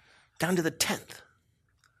seeds, down to the 10th.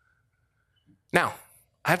 Now,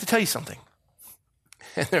 I have to tell you something.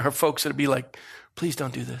 And there are folks that would be like, please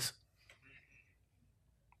don't do this.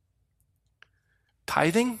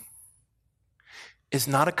 Tithing is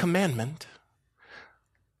not a commandment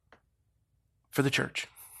for the church.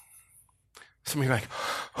 Some of you are like,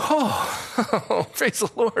 oh, praise the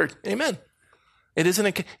Lord. Amen. It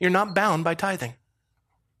isn't you're not bound by tithing.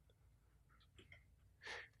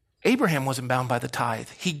 Abraham wasn't bound by the tithe.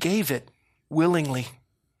 He gave it willingly.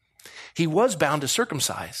 He was bound to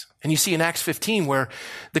circumcise. And you see in Acts 15 where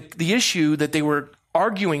the issue that they were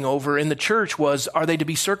arguing over in the church was, are they to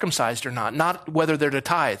be circumcised or not whether they're to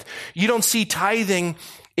tithe. You don't see tithing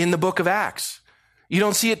in the book of Acts. You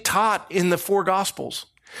don't see it taught in the 4 Gospels.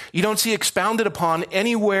 You don't see it expounded upon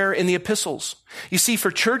anywhere in the epistles. You see,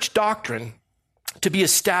 for church doctrine to be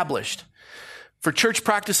established, for church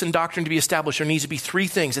practice and doctrine to be established, there needs to be 3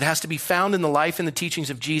 things. It has to be found in the life and the teachings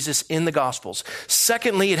of Jesus in the Gospels.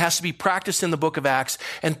 Secondly, it has to be practiced in the book of Acts.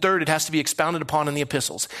 And third, it has to be expounded upon in the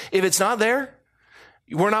epistles. If it's not there,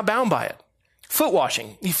 we're not bound by it. Foot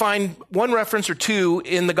washing. You find 1 reference or 2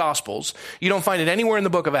 in the Gospels. You don't find it anywhere in the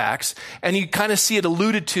book of Acts. And you kind of see it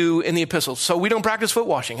alluded to in the epistles. So we don't practice foot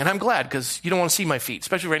washing. And I'm glad because you don't want to see my feet,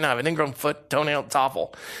 especially right now. I have an ingrown foot, toenail, it's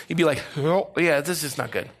awful. You'd be like, oh, yeah, this is not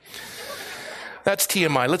good. That's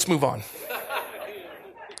TMI. Let's move on.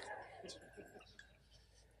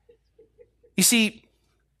 You see,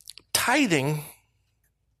 tithing,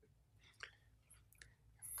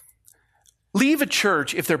 leave a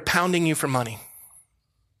church if they're pounding you for money.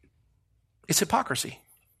 It's hypocrisy.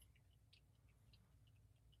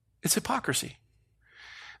 It's hypocrisy.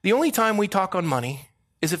 The only time we talk on money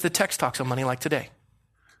is if the text talks on money like today.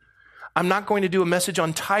 I'm not going to do a message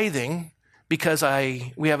on tithing because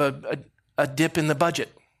we have a dip in the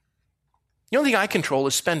budget. The only thing I control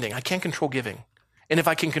is spending. I can't control giving. And if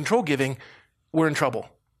I can control giving, we're in trouble.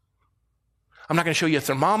 I'm not going to show you a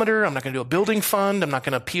thermometer. I'm not going to do a building fund. I'm not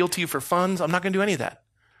going to appeal to you for funds. I'm not going to do any of that.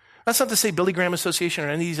 That's not to say Billy Graham Association or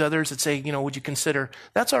any of these others that say, would you consider?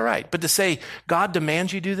 That's all right. But to say God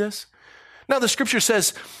demands you do this? Now, the scripture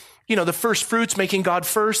says, the first fruits, making God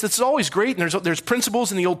first. That's always great. And there's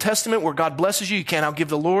principles in the Old Testament where God blesses you. You can't outgive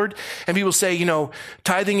the Lord. And people say,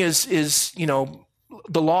 tithing is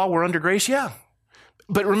the law. We're under grace. Yeah.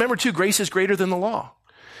 But remember too, grace is greater than the law.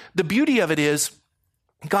 The beauty of it is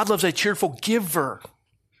God loves a cheerful giver,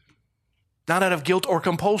 not out of guilt or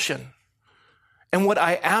compulsion. And what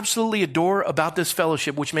I absolutely adore about this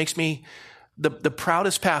fellowship, which makes me the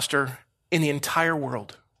proudest pastor in the entire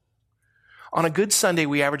world, on a good Sunday,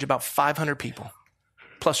 we average about 500 people,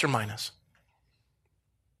 plus or minus.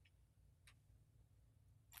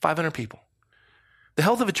 500 people. The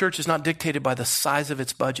health of a church is not dictated by the size of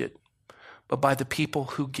its budget, but by the people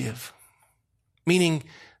who give, meaning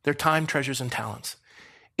their time, treasures, and talents.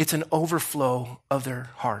 It's an overflow of their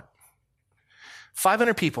heart.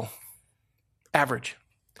 500 people, average.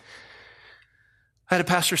 I had a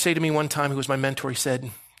pastor say to me one time, who was my mentor, he said,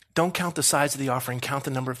 don't count the size of the offering, count the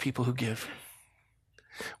number of people who give.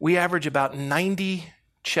 We average about 90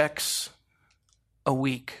 checks a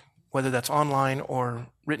week, whether that's online or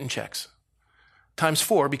written checks. Times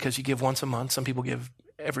 4, because you give once a month. Some people give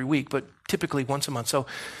every week, but typically once a month. So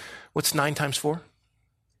what's 9 times 4?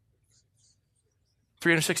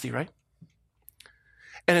 360, right?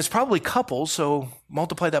 And it's probably couples, so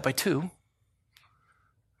multiply that by 2.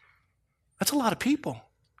 That's a lot of people.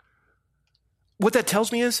 What that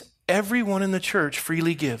tells me is everyone in the church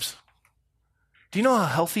freely gives. Do you know how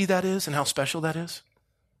healthy that is and how special that is?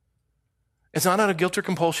 It's not out of guilt or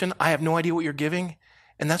compulsion. I have no idea what you're giving,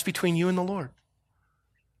 and that's between you and the Lord.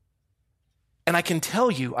 And I can tell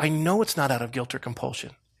you, I know it's not out of guilt or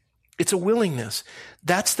compulsion. It's a willingness.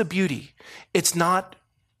 That's the beauty. It's not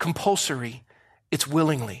compulsory. It's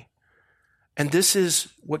willingly. And this is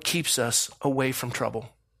what keeps us away from trouble.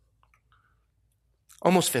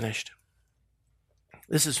 Almost finished.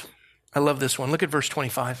 I love this one. Look at verse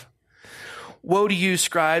 25. Woe to you,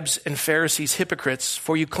 scribes and Pharisees, hypocrites,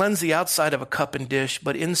 for you cleanse the outside of a cup and dish,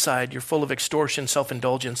 but inside you're full of extortion,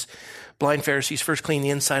 self-indulgence. Blind Pharisees, first clean the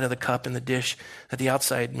inside of the cup and the dish, that the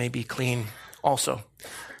outside may be clean also.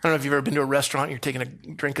 I don't know if you've ever been to a restaurant, you're taking a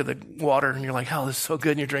drink of the water, and you're like, oh, this is so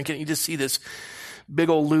good, and you're drinking it. You just see this big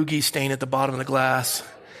old loogie stain at the bottom of the glass.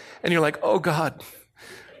 And you're like, oh, God,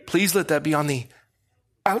 please let that be on the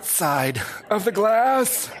outside of the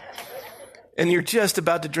glass. And you're just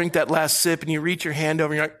about to drink that last sip, and you reach your hand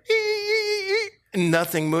over, and you're like, ee, and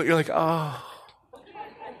nothing moves. You're like, oh.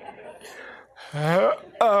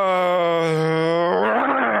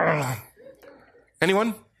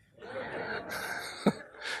 Anyone?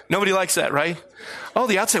 Nobody likes that, right? Oh,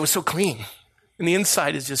 the outside was so clean, and the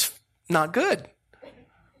inside is just not good.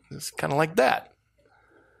 It's kind of like that.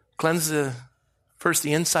 Cleanse first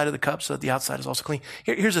the inside of the cup so that the outside is also clean.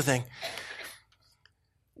 Here's the thing.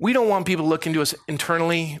 We don't want people to look into us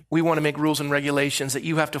internally. We want to make rules and regulations that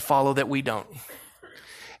you have to follow that we don't.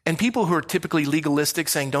 And people who are typically legalistic,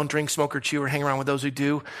 saying don't drink, smoke, or chew, or hang around with those who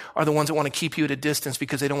do, are the ones that want to keep you at a distance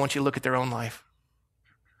because they don't want you to look at their own life.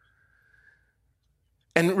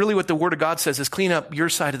 And really what the Word of God says is clean up your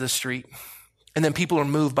side of the street, and then people are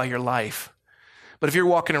moved by your life. But if you're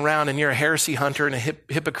walking around and you're a heresy hunter and a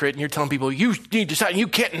hypocrite, and you're telling people, you need to decide, you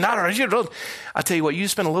can't, not, I'll tell you what, you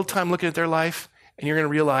spend a little time looking at their life, and you're going to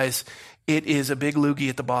realize it is a big loogie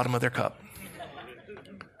at the bottom of their cup.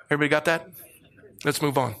 Everybody got that? Let's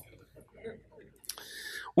move on.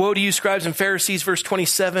 Woe to you, scribes and Pharisees, verse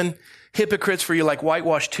 27, hypocrites, for you like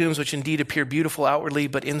whitewashed tombs, which indeed appear beautiful outwardly,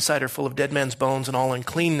 but inside are full of dead men's bones and all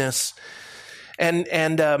uncleanness. And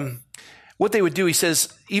what they would do, he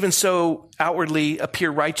says, even so outwardly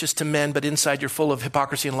appear righteous to men, but inside you're full of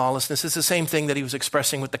hypocrisy and lawlessness. It's the same thing that he was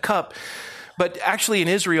expressing with the cup. But actually in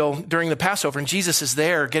Israel during the Passover, and Jesus is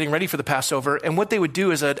there getting ready for the Passover, and what they would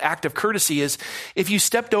do as an act of courtesy is if you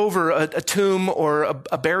stepped over a tomb or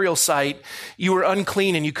a burial site, you were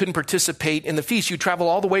unclean and you couldn't participate in the feast. You travel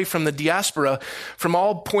all the way from the diaspora, from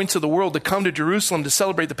all points of the world to come to Jerusalem to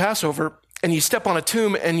celebrate the Passover. And you step on a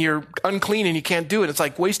tomb and you're unclean and you can't do it. It's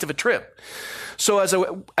like waste of a trip.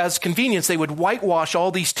 So as convenience, they would whitewash all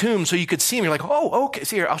these tombs so you could see them. You're like, oh, okay.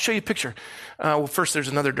 See here, I'll show you a picture. Well, first there's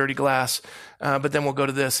another dirty glass, but then we'll go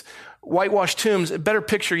to this. Whitewashed tombs, a better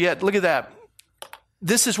picture yet. Look at that.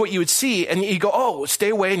 This is what you would see. And you go, oh, stay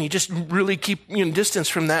away. And you just really keep distance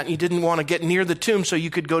from that. And you didn't want to get near the tomb so you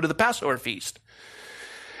could go to the Passover feast.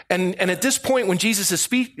 And at this point, when Jesus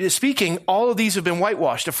is speaking, all of these have been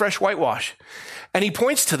whitewashed, a fresh whitewash. And he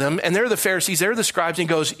points to them, and they're the Pharisees, they're the scribes, and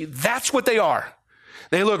he goes, that's what they are.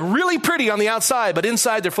 They look really pretty on the outside, but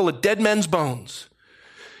inside they're full of dead men's bones.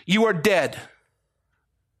 You are dead.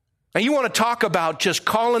 Now you want to talk about just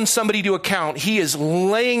calling somebody to account. He is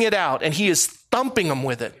laying it out, and he is thumping them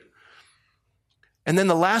with it. And then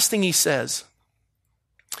the last thing he says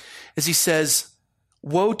is he says,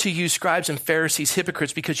 woe to you, scribes and Pharisees,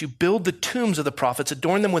 hypocrites, because you build the tombs of the prophets,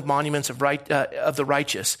 adorn them with monuments of the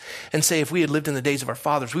righteous, and say, if we had lived in the days of our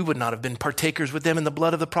fathers, we would not have been partakers with them in the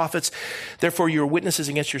blood of the prophets. Therefore, you are witnesses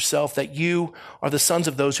against yourself that you are the sons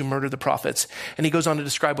of those who murdered the prophets. And he goes on to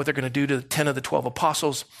describe what they're going to do to 10 of the 12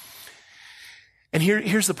 apostles. And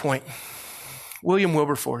here's the point. William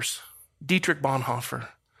Wilberforce, Dietrich Bonhoeffer,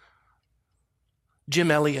 Jim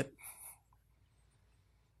Elliot,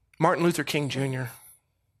 Martin Luther King Jr.,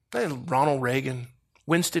 Ronald Reagan,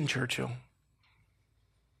 Winston Churchill.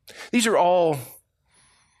 These are all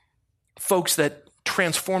folks that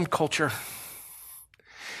transformed culture,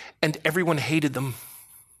 and everyone hated them.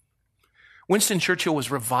 Winston Churchill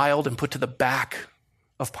was reviled and put to the back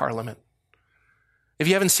of Parliament. If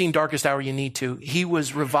you haven't seen Darkest Hour, you need to. He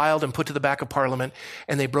was reviled and put to the back of Parliament,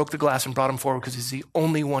 and they broke the glass and brought him forward because he's the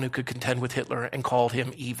only one who could contend with Hitler and called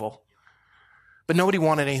him evil. But nobody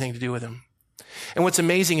wanted anything to do with him. And what's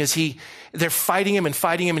amazing is they're fighting him, and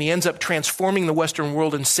he ends up transforming the Western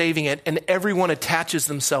world and saving it, and everyone attaches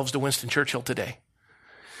themselves to Winston Churchill today.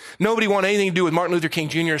 Nobody wanted anything to do with Martin Luther King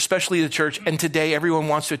Jr., especially the church, and today everyone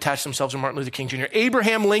wants to attach themselves to Martin Luther King Jr.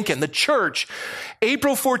 Abraham Lincoln, the church,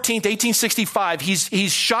 April 14th, 1865,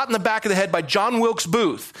 he's shot in the back of the head by John Wilkes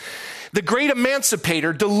Booth. The great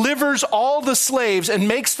emancipator delivers all the slaves and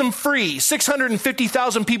makes them free.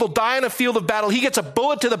 650,000 people die in a field of battle. He gets a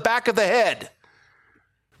bullet to the back of the head.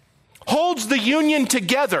 Holds the Union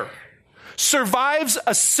together. Survives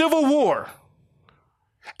a civil war.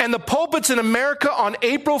 And the pulpits in America on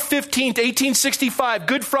April 15th, 1865,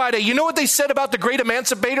 Good Friday, you know what they said about the great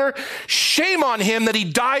emancipator? Shame on him that he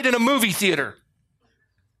died in a movie theater.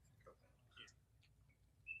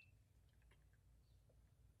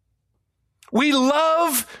 We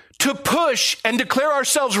love to push and declare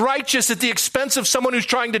ourselves righteous at the expense of someone who's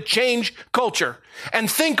trying to change culture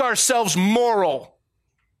and think ourselves moral.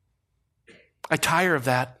 I tire of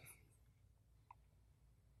that.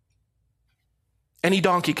 Any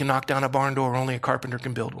donkey can knock down a barn door, only a carpenter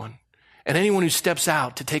can build one. And anyone who steps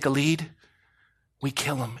out to take a lead, we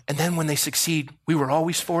kill them. And then when they succeed, we were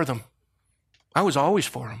always for them. I was always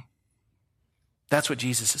for them. That's what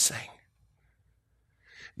Jesus is saying.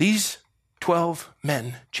 These 12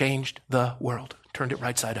 men changed the world, turned it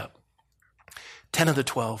right side up. 10 of the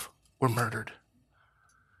 12 were murdered.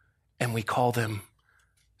 And we call them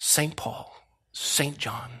St. Paul, St.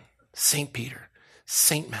 John, St. Peter,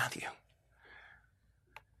 St. Matthew.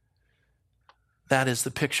 That is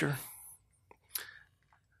the picture.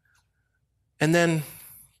 And then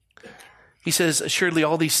he says, assuredly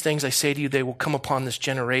all these things I say to you, they will come upon this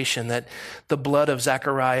generation, that the blood of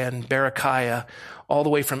Zechariah and Berechiah, all the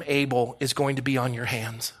way from Abel, is going to be on your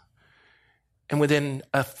hands. And within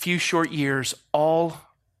a few short years, all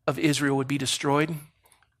of Israel would be destroyed.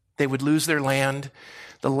 They would lose their land.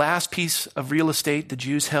 The last piece of real estate the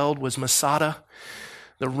Jews held was Masada.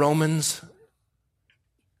 The Romans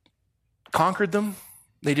conquered them.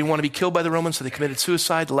 They didn't want to be killed by the Romans, so they committed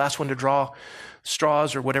suicide. The last one to draw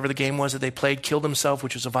straws or whatever the game was that they played killed himself,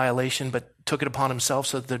 which was a violation, but took it upon himself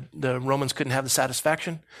so that the Romans couldn't have the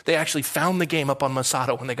satisfaction. They actually found the game up on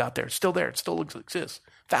Masada when they got there. It's still there. It still exists.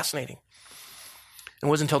 Fascinating. It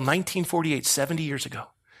wasn't until 1948, 70 years ago,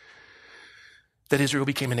 that Israel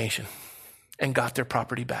became a nation and got their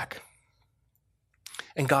property back.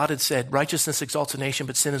 And God had said, righteousness exalts a nation,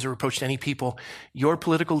 but sin is a reproach to any people. Your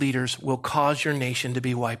political leaders will cause your nation to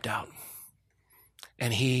be wiped out.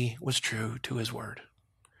 And he was true to his word.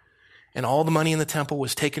 And all the money in the temple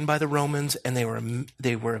was taken by the Romans, and they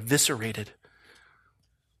were eviscerated.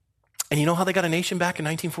 And you know how they got a nation back in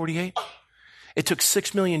 1948? It took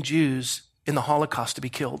 6 million Jews in the Holocaust to be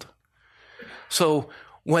killed. So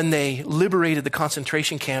when they liberated the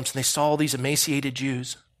concentration camps and they saw all these emaciated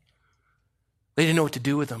Jews, they didn't know what to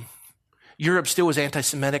do with them. Europe still was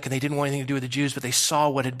anti-Semitic and they didn't want anything to do with the Jews, but they saw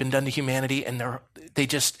what had been done to humanity and they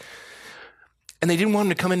didn't want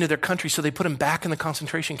them to come into their country, so they put them back in the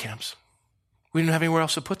concentration camps. We didn't have anywhere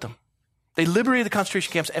else to put them. They liberated the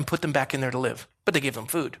concentration camps and put them back in there to live, but they gave them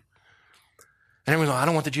food. And everyone's like, I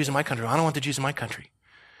don't want the Jews in my country. I don't want the Jews in my country.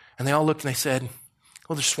 And they all looked and they said,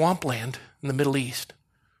 well, there's swampland in the Middle East.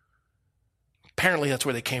 Apparently that's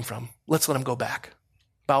where they came from. Let's let them go back.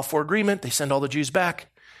 Balfour Agreement, they send all the Jews back.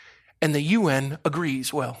 And the UN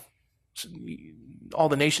agrees. Well, all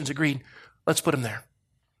the nations agreed. Let's put them there.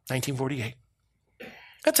 1948.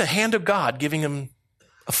 That's a hand of God giving them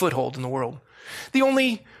a foothold in the world. The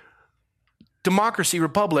only democracy,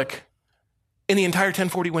 republic in the entire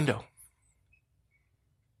 1040 window.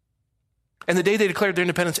 And the day they declared their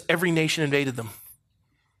independence, every nation invaded them.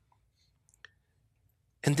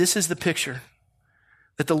 And this is the picture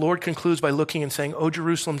that the Lord concludes by looking and saying, "O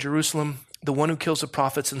Jerusalem, Jerusalem, the one who kills the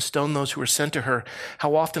prophets and stone those who are sent to her,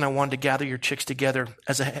 how often I wanted to gather your chicks together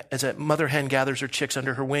as a mother hen gathers her chicks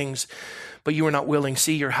under her wings, but you are not willing.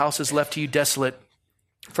 See, your house is left to you desolate.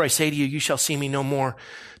 For I say to you, you shall see me no more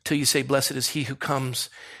till you say, blessed is he who comes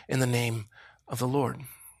in the name of the Lord."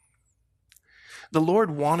 The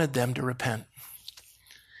Lord wanted them to repent.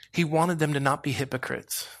 He wanted them to not be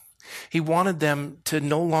hypocrites. He wanted them to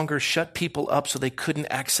no longer shut people up so they couldn't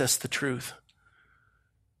access the truth.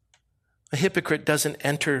 A hypocrite doesn't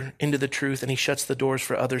enter into the truth, and he shuts the doors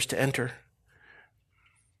for others to enter.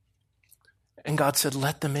 And God said,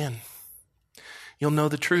 let them in. You'll know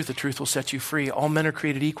the truth will set you free. All men are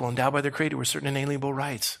created equal, endowed by their Creator with certain inalienable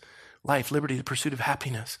rights, life, liberty, the pursuit of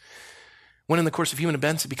happiness. When in the course of human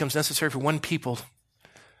events it becomes necessary for one people,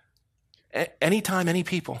 anytime, any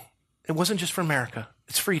people, it wasn't just for America,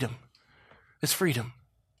 it's freedom. It's freedom.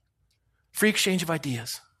 Free exchange of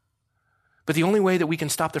ideas. But the only way that we can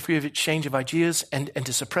stop the free exchange of ideas and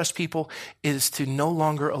to suppress people is to no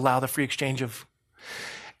longer allow the free exchange of.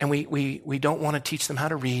 And we don't want to teach them how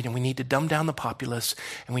to read, and we need to dumb down the populace,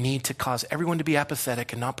 and we need to cause everyone to be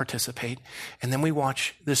apathetic and not participate. And then we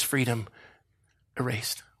watch this freedom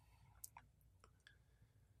erased.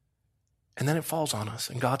 And then it falls on us,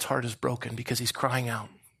 and God's heart is broken because he's crying out.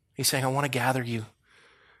 He's saying, I want to gather you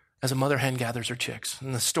as a mother hen gathers her chicks.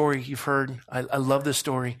 And the story you've heard, I love this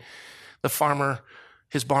story. The farmer,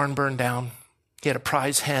 his barn burned down. He had a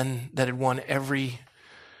prize hen that had won every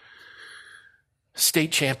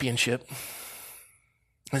state championship.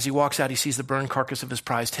 As he walks out, he sees the burned carcass of his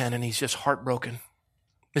prized hen, and he's just heartbroken.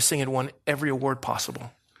 This thing had won every award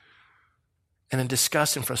possible. And in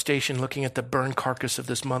disgust and frustration, looking at the burned carcass of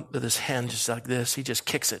this hen just like this, he just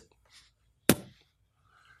kicks it.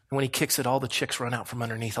 And when he kicks it, all the chicks run out from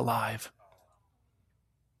underneath alive.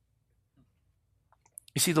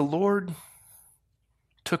 You see, the Lord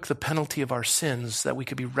took the penalty of our sins that we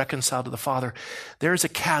could be reconciled to the Father. There is a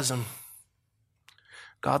chasm.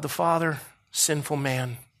 God the Father, sinful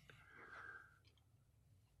man.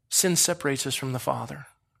 Sin separates us from the Father.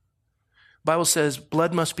 The Bible says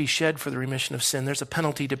blood must be shed for the remission of sin. There's a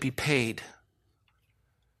penalty to be paid.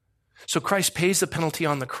 So Christ pays the penalty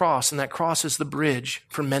on the cross, and that cross is the bridge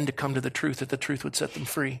for men to come to the truth, that the truth would set them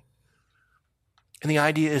free. And the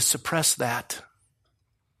idea is suppress that.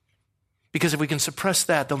 Because if we can suppress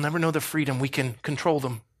that, they'll never know the freedom. We can control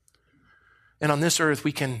them. And on this earth,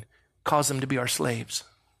 we can cause them to be our slaves.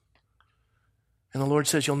 And the Lord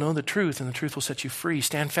says, you'll know the truth, and the truth will set you free.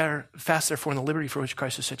 Stand fast, therefore, in the liberty for which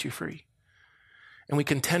Christ has set you free. And we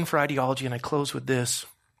contend for ideology, and I close with this.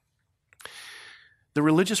 The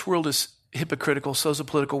religious world is hypocritical, so is the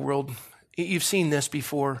political world. You've seen this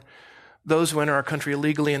before. Those who enter our country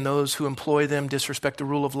illegally and those who employ them disrespect the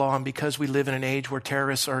rule of law. And because we live in an age where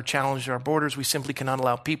terrorists are challenged at our borders, we simply cannot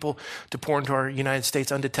allow people to pour into our United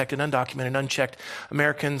States undetected, undocumented, unchecked.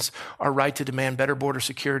 Americans are right to demand better border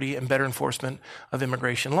security and better enforcement of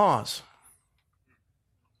immigration laws.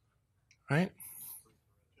 Right?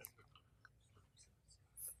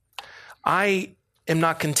 I am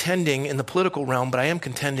not contending in the political realm, but I am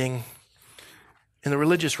contending in the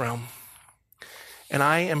religious realm. And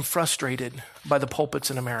I am frustrated by the pulpits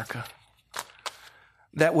in America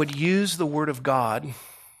that would use the word of God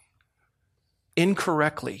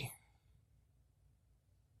incorrectly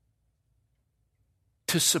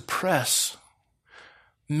to suppress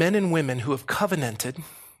men and women who have covenanted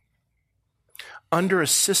under a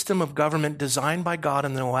system of government designed by God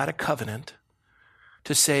in the Noahic covenant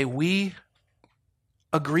to say we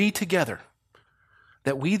agree together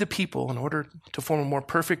that we, the people, in order to form a more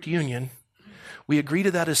perfect union, we agree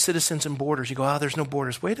to that as citizens and borders. You go, there's no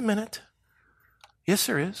borders. Wait a minute. Yes,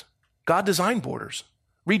 there is. God designed borders.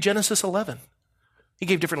 Read Genesis 11. He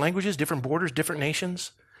gave different languages, different borders, different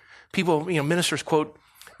nations. People, ministers quote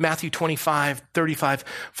Matthew 25:35,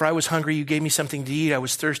 "For I was hungry, you gave me something to eat. I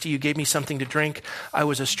was thirsty, you gave me something to drink. I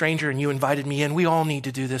was a stranger and you invited me in." We all need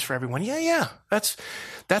to do this for everyone. Yeah.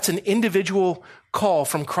 That's an individual call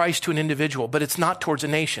from Christ to an individual, but it's not towards a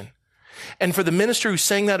nation. And for the minister who's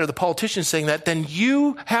saying that or the politician saying that, then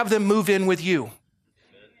you have them move in with you.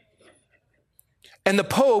 And the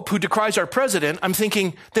Pope who decries our president, I'm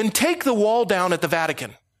thinking, then take the wall down at the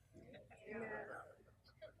Vatican.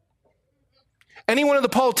 Any one of the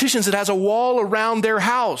politicians that has a wall around their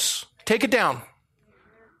house, take it down.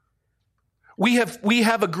 We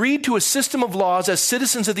have agreed to a system of laws as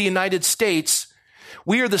citizens of the United States.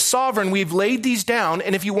 We are the sovereign. We've laid these down.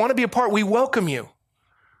 And if you want to be a part, we welcome you.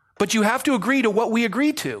 But you have to agree to what we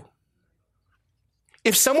agreed to.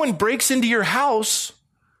 If someone breaks into your house,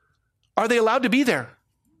 are they allowed to be there?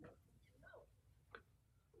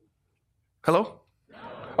 Hello?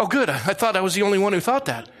 Oh, good. I thought I was the only one who thought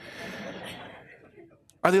that.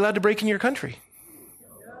 Are they allowed to break in your country?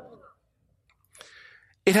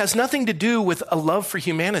 It has nothing to do with a love for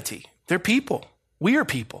humanity. They're people. We are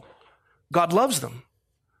people. God loves them.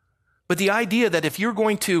 But the idea that if you're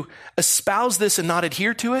going to espouse this and not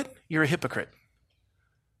adhere to it, you're a hypocrite.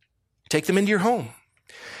 Take them into your home.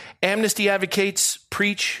 Amnesty advocates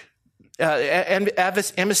preach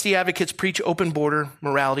open border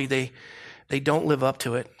morality. They don't live up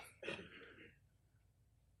to it.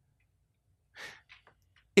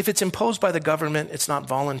 If it's imposed by the government, it's not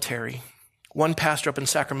voluntary. One pastor up in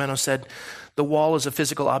Sacramento said, the wall is a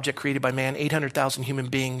physical object created by man, 800,000 human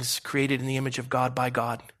beings created in the image of God by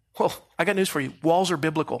God. Well, I got news for you. Walls are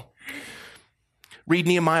biblical. Read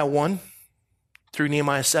Nehemiah 1 through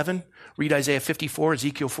Nehemiah 7. Read Isaiah 54,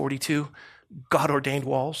 Ezekiel 42. God-ordained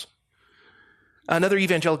walls. Another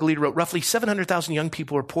evangelical leader wrote, roughly 700,000 young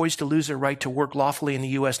people are poised to lose their right to work lawfully in the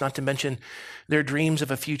U.S., not to mention their dreams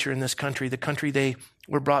of a future in this country, the country they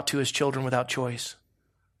were brought to as children without choice.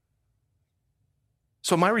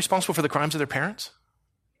 So am I responsible for the crimes of their parents?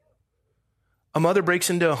 A mother breaks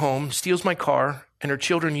into a home, steals my car, and her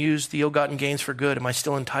children use the ill-gotten gains for good. Am I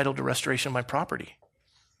still entitled to restoration of my property?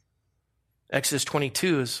 Exodus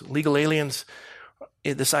 22 is legal aliens,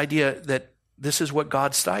 this idea that this is what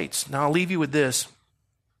God cites. Now, I'll leave you with this.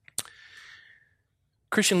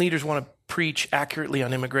 Christian leaders want to preach accurately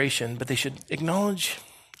on immigration, but they should acknowledge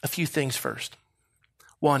a few things first.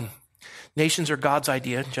 1, nations are God's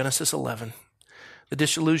idea, Genesis 11. The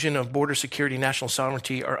disillusion of border security and national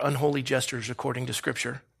sovereignty are unholy gestures according to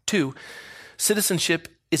Scripture. 2, citizenship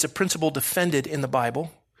is a principle defended in the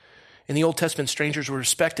Bible. In the Old Testament, strangers were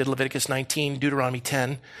respected, Leviticus 19, Deuteronomy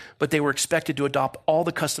 10, but they were expected to adopt all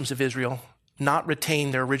the customs of Israel, not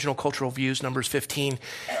retain their original cultural views, Numbers 15.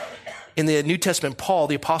 In the New Testament, Paul,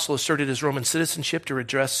 the apostle, asserted his Roman citizenship to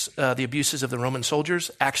address the abuses of the Roman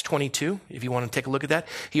soldiers, Acts 22, if you want to take a look at that.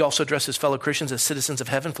 He also addressed his fellow Christians as citizens of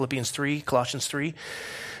heaven, Philippians 3, Colossians 3.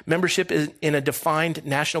 Membership in a defined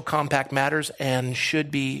national compact matters and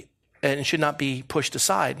should not be pushed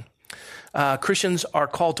aside. Christians are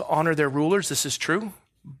called to honor their rulers. This is true.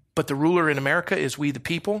 But the ruler in America is we the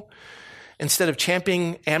people. Instead of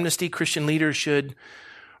championing amnesty, Christian leaders should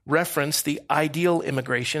reference the ideal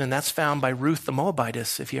immigration, and that's found by Ruth the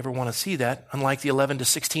Moabitess, if you ever want to see that. Unlike the 11 to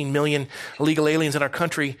 16 million illegal aliens in our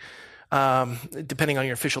country, depending on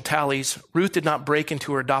your official tallies, Ruth did not break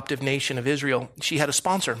into her adoptive nation of Israel. She had a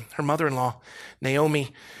sponsor, her mother-in-law,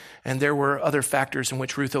 Naomi, and there were other factors in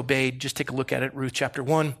which Ruth obeyed. Just take a look at it, Ruth chapter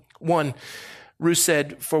 1. Ruth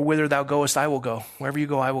said, "For whither thou goest, I will go. Wherever you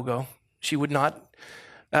go, I will go." She would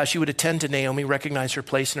attend to Naomi, recognize her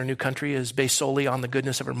place in her new country as based solely on the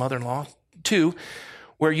goodness of her mother-in-law. 2,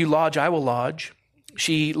 where you lodge, I will lodge.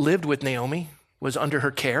 She lived with Naomi, was under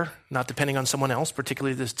her care, not depending on someone else,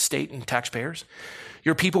 particularly the state and taxpayers.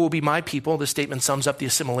 Your people will be my people. This statement sums up the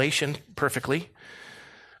assimilation perfectly.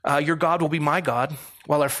 Your God will be my God.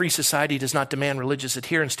 While our free society does not demand religious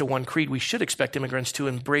adherence to one creed, we should expect immigrants to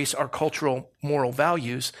embrace our cultural moral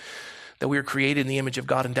values, that we are created in the image of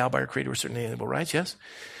God, endowed by our Creator with certain inalienable rights, yes?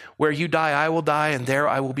 Where you die, I will die, and there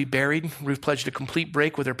I will be buried. Ruth pledged a complete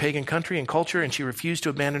break with her pagan country and culture, and she refused to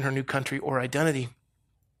abandon her new country or identity,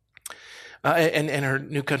 and her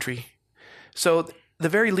new country. So, the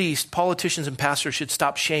very least, politicians and pastors should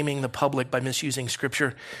stop shaming the public by misusing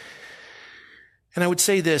Scripture. And I would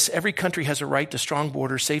say this: every country has a right to strong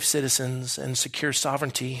borders, safe citizens, and secure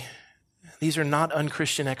sovereignty. These are not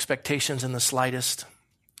unchristian expectations in the slightest.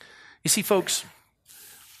 You see, folks,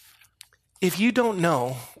 if you don't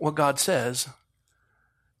know what God says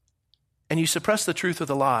and you suppress the truth with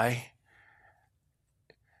a lie,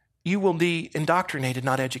 you will be indoctrinated,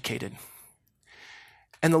 not educated.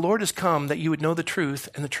 And the Lord has come that you would know the truth,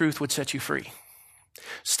 and the truth would set you free.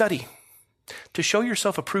 Study to show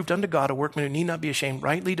yourself approved unto God, a workman who need not be ashamed,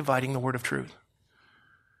 rightly dividing the word of truth.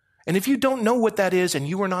 And if you don't know what that is and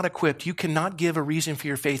you are not equipped, you cannot give a reason for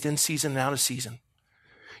your faith in season and out of season.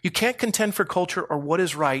 You can't contend for culture or what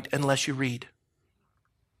is right unless you read.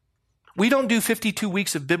 We don't do 52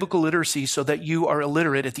 weeks of biblical literacy so that you are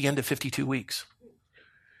illiterate at the end of 52 weeks.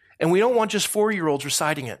 And we don't want just 4-year-olds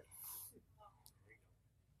reciting it.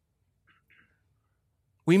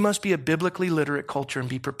 We must be a biblically literate culture and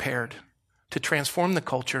be prepared to transform the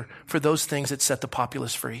culture for those things that set the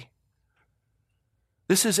populace free.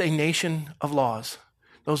 This is a nation of laws.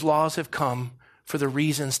 Those laws have come for the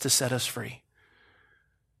reasons to set us free.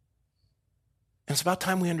 And it's about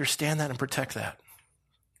time we understand that and protect that.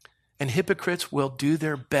 And hypocrites will do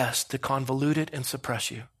their best to convolute it and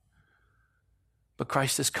suppress you. But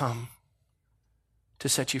Christ has come to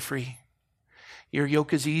set you free. Your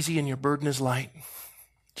yoke is easy and your burden is light.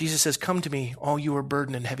 Jesus says, come to me, all you are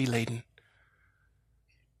burdened and heavy laden.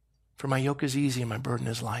 For my yoke is easy and my burden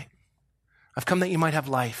is light. I've come that you might have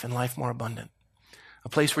life and life more abundant. A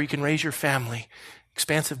place where you can raise your family,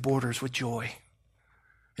 expansive borders with joy.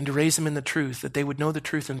 And to raise them in the truth, that they would know the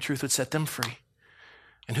truth and the truth would set them free.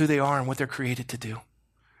 And who they are and what they're created to do.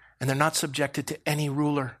 And they're not subjected to any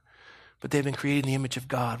ruler, but they've been created in the image of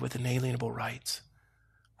God with inalienable rights.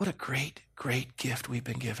 What a great, great gift we've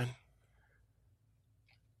been given.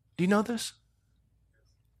 Do you know this?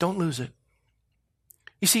 Don't lose it.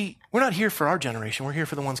 You see, we're not here for our generation. We're here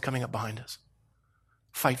for the ones coming up behind us.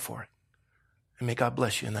 Fight for it. And may God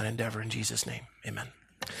bless you in that endeavor in Jesus' name. Amen.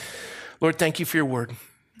 Lord, thank you for your word.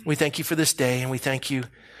 We thank you for this day, and we thank you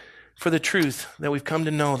for the truth that we've come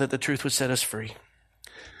to know, that the truth would set us free.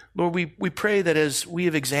 Lord, we pray that as we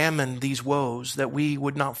have examined these woes, that we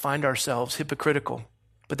would not find ourselves hypocritical,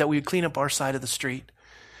 but that we would clean up our side of the street.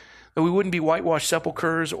 That we wouldn't be whitewashed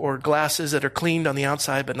sepulchres or glasses that are cleaned on the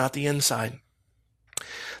outside but not the inside.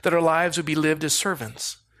 That our lives would be lived as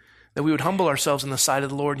servants. That we would humble ourselves in the sight of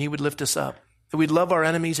the Lord and he would lift us up. That we'd love our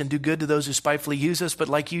enemies and do good to those who spitefully use us, but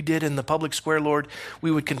like you did in the public square, Lord, we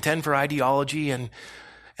would contend for ideology and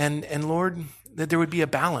Lord, that there would be a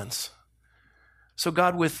balance. So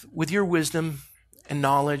God, with your wisdom and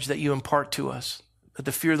knowledge that you impart to us, that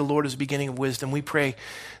the fear of the Lord is the beginning of wisdom, we pray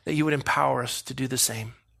that you would empower us to do the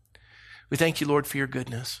same. We thank you, Lord, for your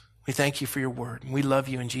goodness. We thank you for your word. And we love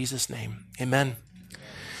you in Jesus' name. Amen.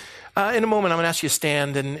 In a moment, I'm going to ask you to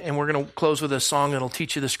stand, and we're going to close with a song that will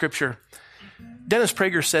teach you the scripture. Dennis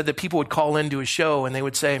Prager said that people would call into his show, and they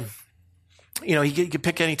would say, you know, he could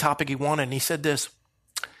pick any topic he wanted. And he said this: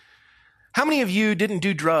 how many of you didn't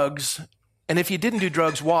do drugs? And if you didn't do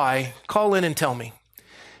drugs, why? Call in and tell me.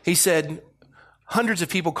 He said, hundreds of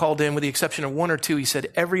people called in with the exception of one or two. He said,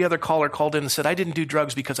 every other caller called in and said, I didn't do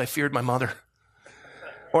drugs because I feared my mother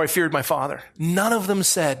or I feared my father. None of them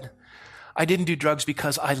said, I didn't do drugs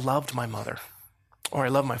because I loved my mother or I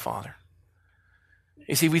love my father.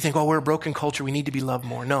 You see, we think, oh, we're a broken culture. We need to be loved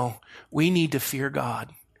more. No, we need to fear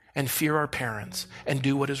God and fear our parents and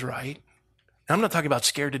do what is right. And I'm not talking about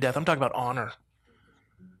scared to death. I'm talking about honor.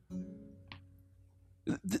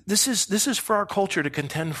 This is for our culture to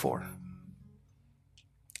contend for.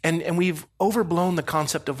 And we've overblown the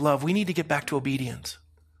concept of love. We need to get back to obedience.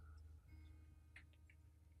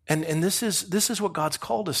 And this is what God's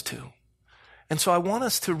called us to. And so I want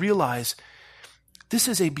us to realize this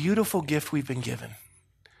is a beautiful gift we've been given.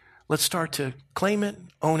 Let's start to claim it,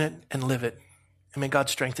 own it, and live it. And may God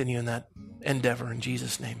strengthen you in that endeavor in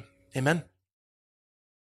Jesus' name. Amen.